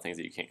stressing about things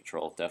that you can't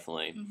control.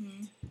 Definitely.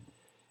 Mm-hmm.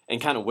 And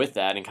kind of with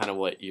that, and kind of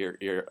what you're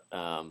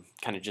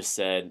kind of just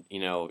said,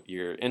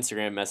 your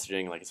Instagram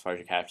messaging, like as far as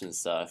your captions and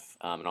stuff,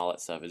 and all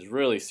that stuff is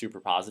really super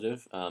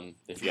positive.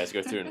 If you guys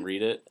go through and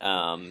read it,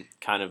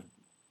 kind of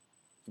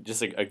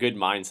just a good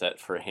mindset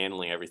for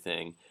handling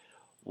everything.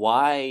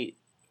 Why?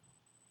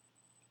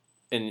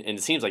 And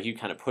it seems like you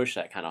kind of push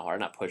that kind of hard,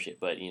 not push it,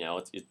 but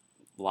it's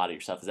a lot of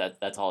your stuff is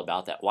that's all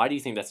about that. Why do you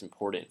think that's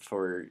important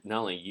for not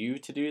only you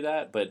to do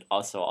that, but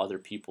also other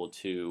people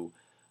to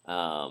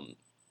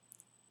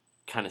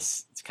kind of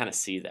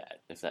see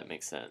that, if that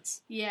makes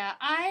sense? Yeah,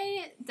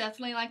 I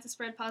definitely like to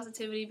spread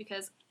positivity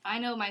because I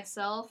know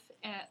myself,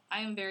 and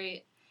I am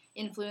very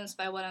influenced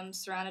by what I'm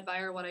surrounded by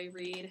or what I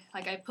read.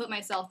 Like, I put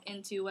myself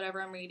into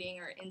whatever I'm reading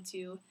or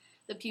into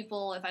the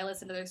people. If I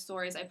listen to their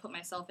stories, I put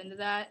myself into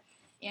that.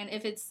 And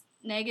if it's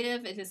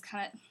negative, it just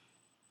kind of,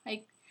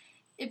 like,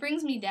 it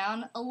brings me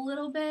down a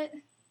little bit.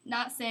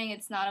 Not saying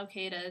it's not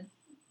okay to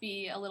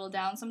be a little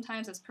down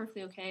sometimes. That's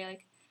perfectly okay.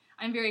 Like,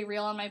 I'm very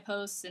real on my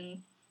posts,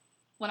 and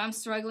when I'm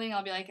struggling,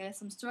 I'll be like,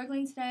 yes, I'm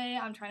struggling today.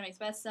 I'm trying to make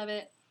the best of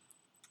it.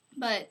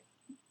 But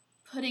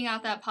putting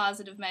out that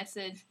positive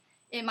message,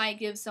 it might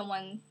give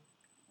someone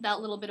that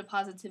little bit of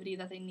positivity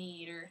that they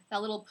need, or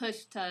that little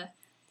push to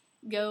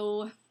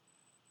go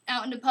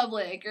out into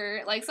public,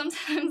 or like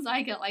sometimes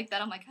I get like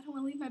that. I'm like, I don't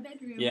want to leave my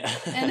bedroom. Yeah.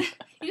 And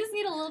you just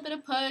need a little bit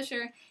of push,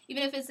 or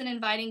even if it's an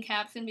inviting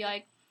caption, be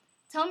like,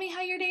 tell me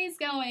how your day's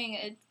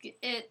going.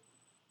 It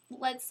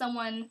lets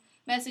someone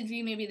message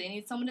you. Maybe they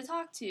need someone to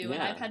talk to. Yeah.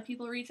 And I've had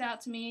people reach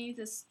out to me.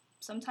 Just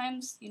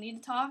sometimes you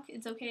need to talk.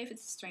 It's okay if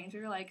it's a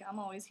stranger. Like, I'm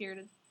always here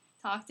to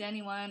talk to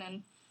anyone.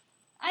 And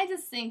I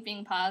just think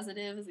being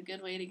positive is a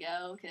good way to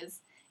go because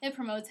it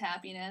promotes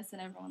happiness,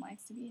 and everyone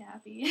likes to be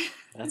happy.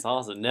 That's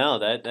awesome. No,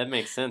 that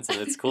makes sense,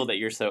 and it's cool that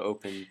you're so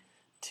open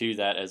to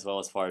that as well.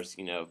 As far as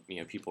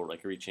people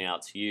like reaching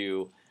out to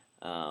you,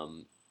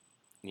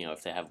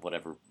 if they have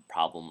whatever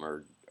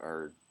problem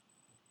or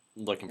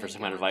looking for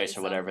some kind of advice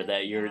or whatever,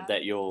 that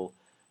you'll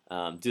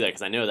do that,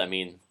 because I know that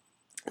it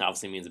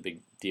obviously means a big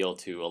deal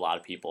to a lot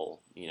of people.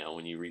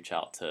 When you reach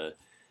out to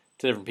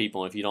different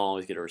people, and if you don't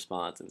always get a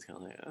response, and it's kind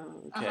of like,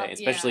 oh, okay,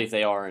 especially if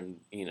they are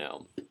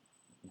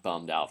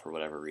bummed out for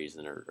whatever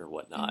reason or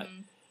whatnot.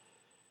 Mm-hmm.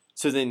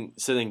 So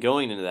then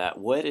going into that,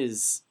 what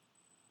is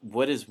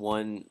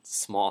one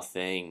small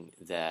thing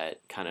that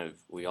kind of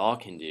we all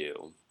can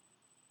do,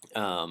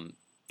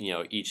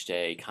 each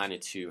day, kind of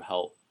to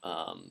help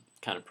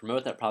kind of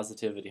promote that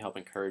positivity, help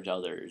encourage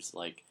others?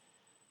 Like,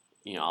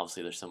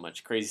 obviously there's so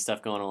much crazy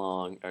stuff going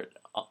along or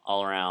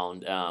all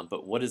around,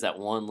 but what is that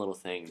one little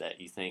thing that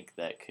you think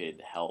that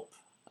could help?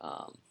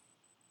 I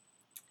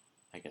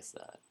guess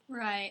that.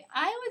 Right.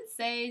 I would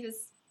say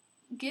just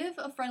give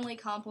a friendly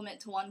compliment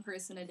to one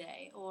person a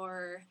day,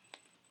 or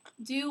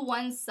do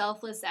one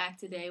selfless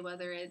act a day,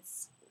 whether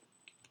it's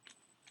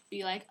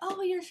be like,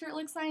 oh, your shirt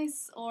looks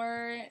nice,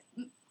 or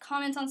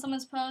comment on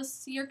someone's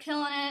post, you're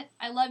killing it,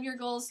 I love your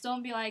goals.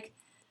 Don't be like,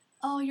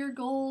 oh, your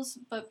goals,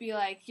 but be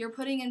like, you're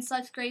putting in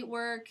such great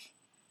work,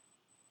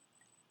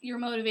 you're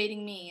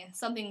motivating me.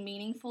 Something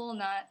meaningful,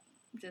 not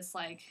just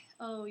like,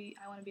 oh,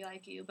 I want to be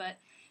like you, but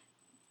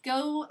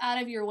go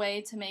out of your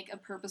way to make a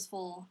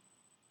purposeful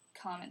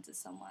comment to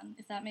someone,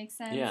 if that makes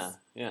sense.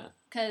 Yeah.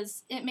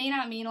 Because it may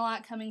not mean a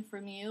lot coming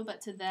from you, but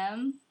to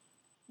them,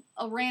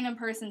 a random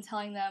person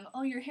telling them,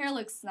 oh, your hair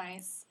looks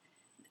nice,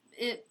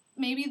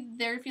 maybe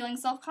they're feeling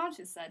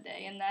self-conscious that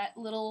day, and that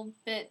little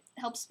bit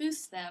helps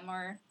boost them.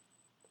 Or,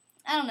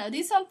 I don't know,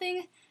 do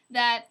something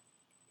that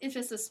is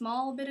just a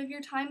small bit of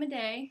your time a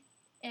day,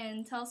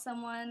 and tell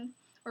someone,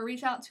 or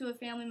reach out to a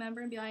family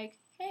member and be like,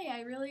 hey,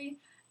 I really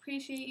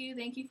appreciate you,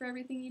 thank you for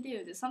everything you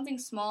do. Just something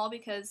small,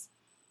 because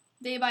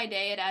day by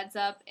day it adds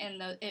up,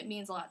 and it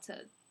means a lot to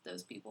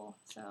those people.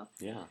 So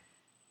yeah,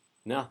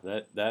 no,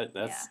 that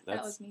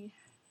was me.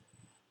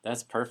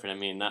 That's perfect. I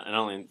mean, not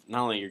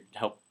only you're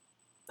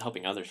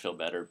helping others feel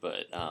better,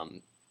 but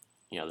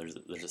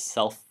there's a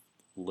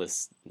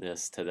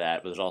selflessness to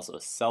that, but there's also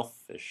a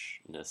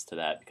selfishness to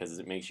that, because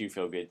it makes you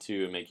feel good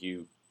too, and make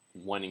you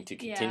wanting to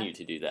continue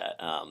to do that.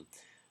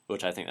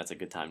 Which I think that's a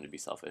good time to be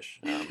selfish.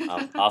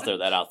 I'll throw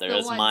that out there.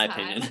 That's my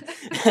opinion.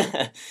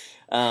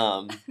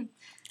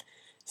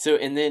 So,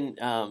 and then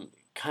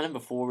kind of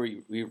before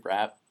we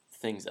wrap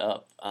things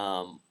up,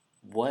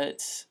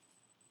 what,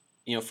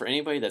 for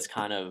anybody that's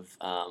kind of,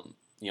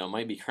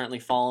 might be currently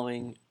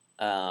following,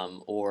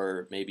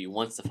 or maybe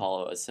wants to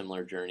follow a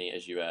similar journey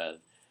as you have,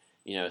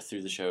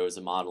 through the shows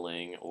of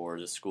modeling or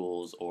the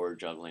schools or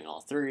juggling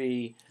all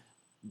three,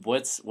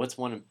 what's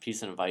one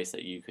piece of advice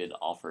that you could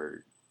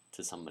offer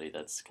to somebody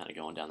that's kind of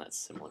going down that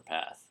similar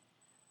path?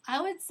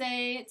 I would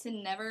say to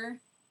never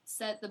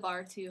set the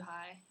bar too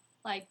high.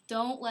 Like,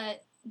 don't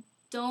let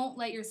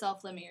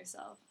yourself limit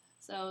yourself.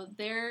 So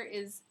there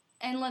is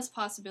endless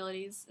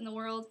possibilities in the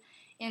world,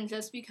 and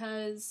just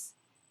because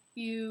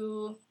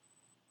you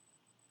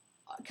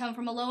come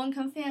from a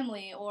low-income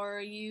family,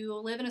 or you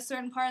live in a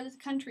certain part of the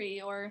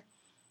country, or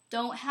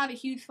don't have a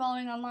huge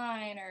following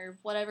online, or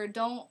whatever,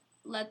 don't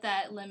let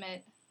that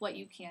limit what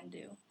you can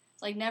do.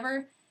 It's like,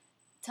 never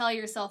tell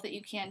yourself that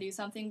you can't do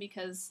something,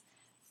 because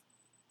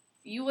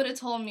you would have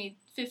told me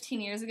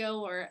 15 years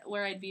ago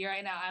where I'd be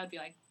right now, I would be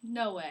like,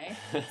 no way.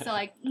 So,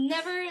 like,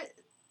 never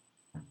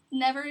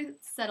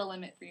set a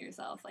limit for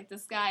yourself. Like, the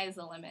sky is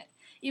the limit.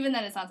 Even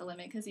then, it's not the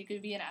limit, because you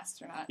could be an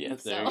astronaut. Yeah,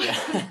 so,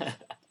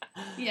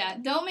 yeah,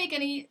 don't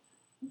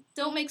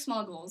make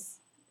small goals,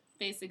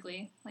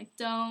 basically. Like,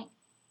 don't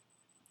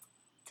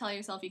tell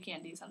yourself you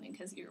can't do something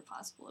because you're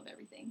possible of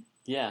everything.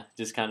 Yeah,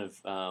 just kind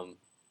of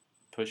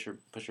push your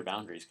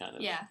boundaries, kind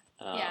of. Yeah,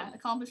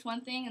 accomplish one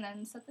thing and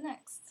then set the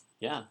next.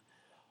 Yeah,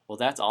 well,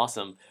 that's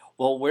awesome.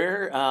 Well,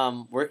 where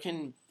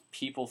can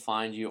people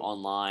find you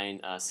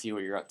online? See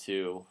what you're up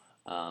to.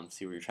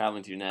 See where you're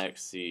traveling to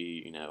next.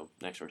 See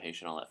next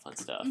rotation, all that fun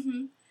stuff.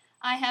 Mm-hmm.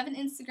 I have an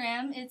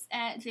Instagram. It's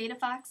at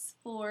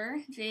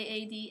JadaFox4,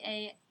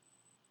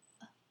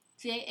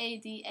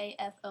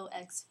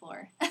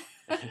 JADAFOX4.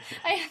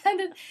 I had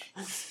to,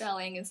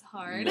 spelling is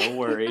hard. No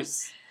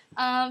worries.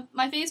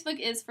 My Facebook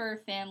is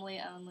for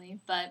family only,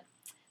 but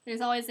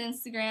there's always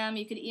Instagram.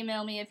 You could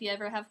email me if you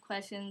ever have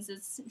questions.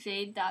 It's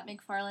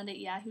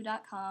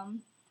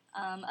jade.mcfarland@yahoo.com.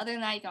 Other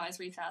than that, you can always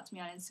reach out to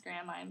me on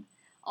Instagram. I'm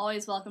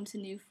always welcome to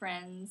new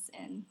friends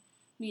and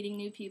meeting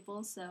new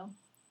people, so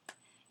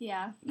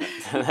yeah.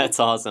 That's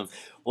awesome.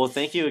 Well,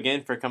 thank you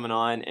again for coming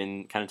on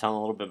and kind of telling a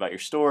little bit about your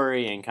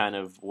story and kind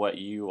of what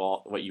you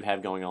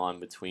have going on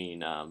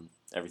between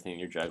everything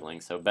you're juggling.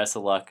 So best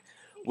of luck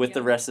with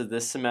the rest of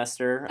this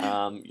semester,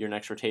 your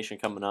next rotation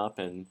coming up,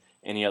 and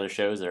any other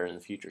shows that are in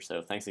the future.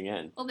 So thanks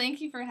again. Well,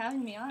 thank you for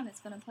having me on.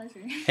 It's been a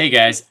pleasure. Hey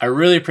guys, I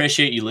really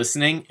appreciate you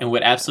listening and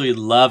would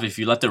absolutely love if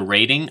you left a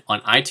rating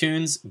on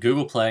iTunes,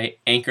 Google Play,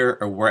 Anchor,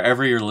 or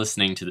wherever you're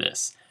listening to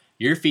this.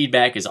 Your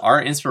feedback is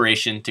our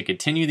inspiration to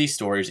continue these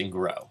stories and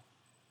grow.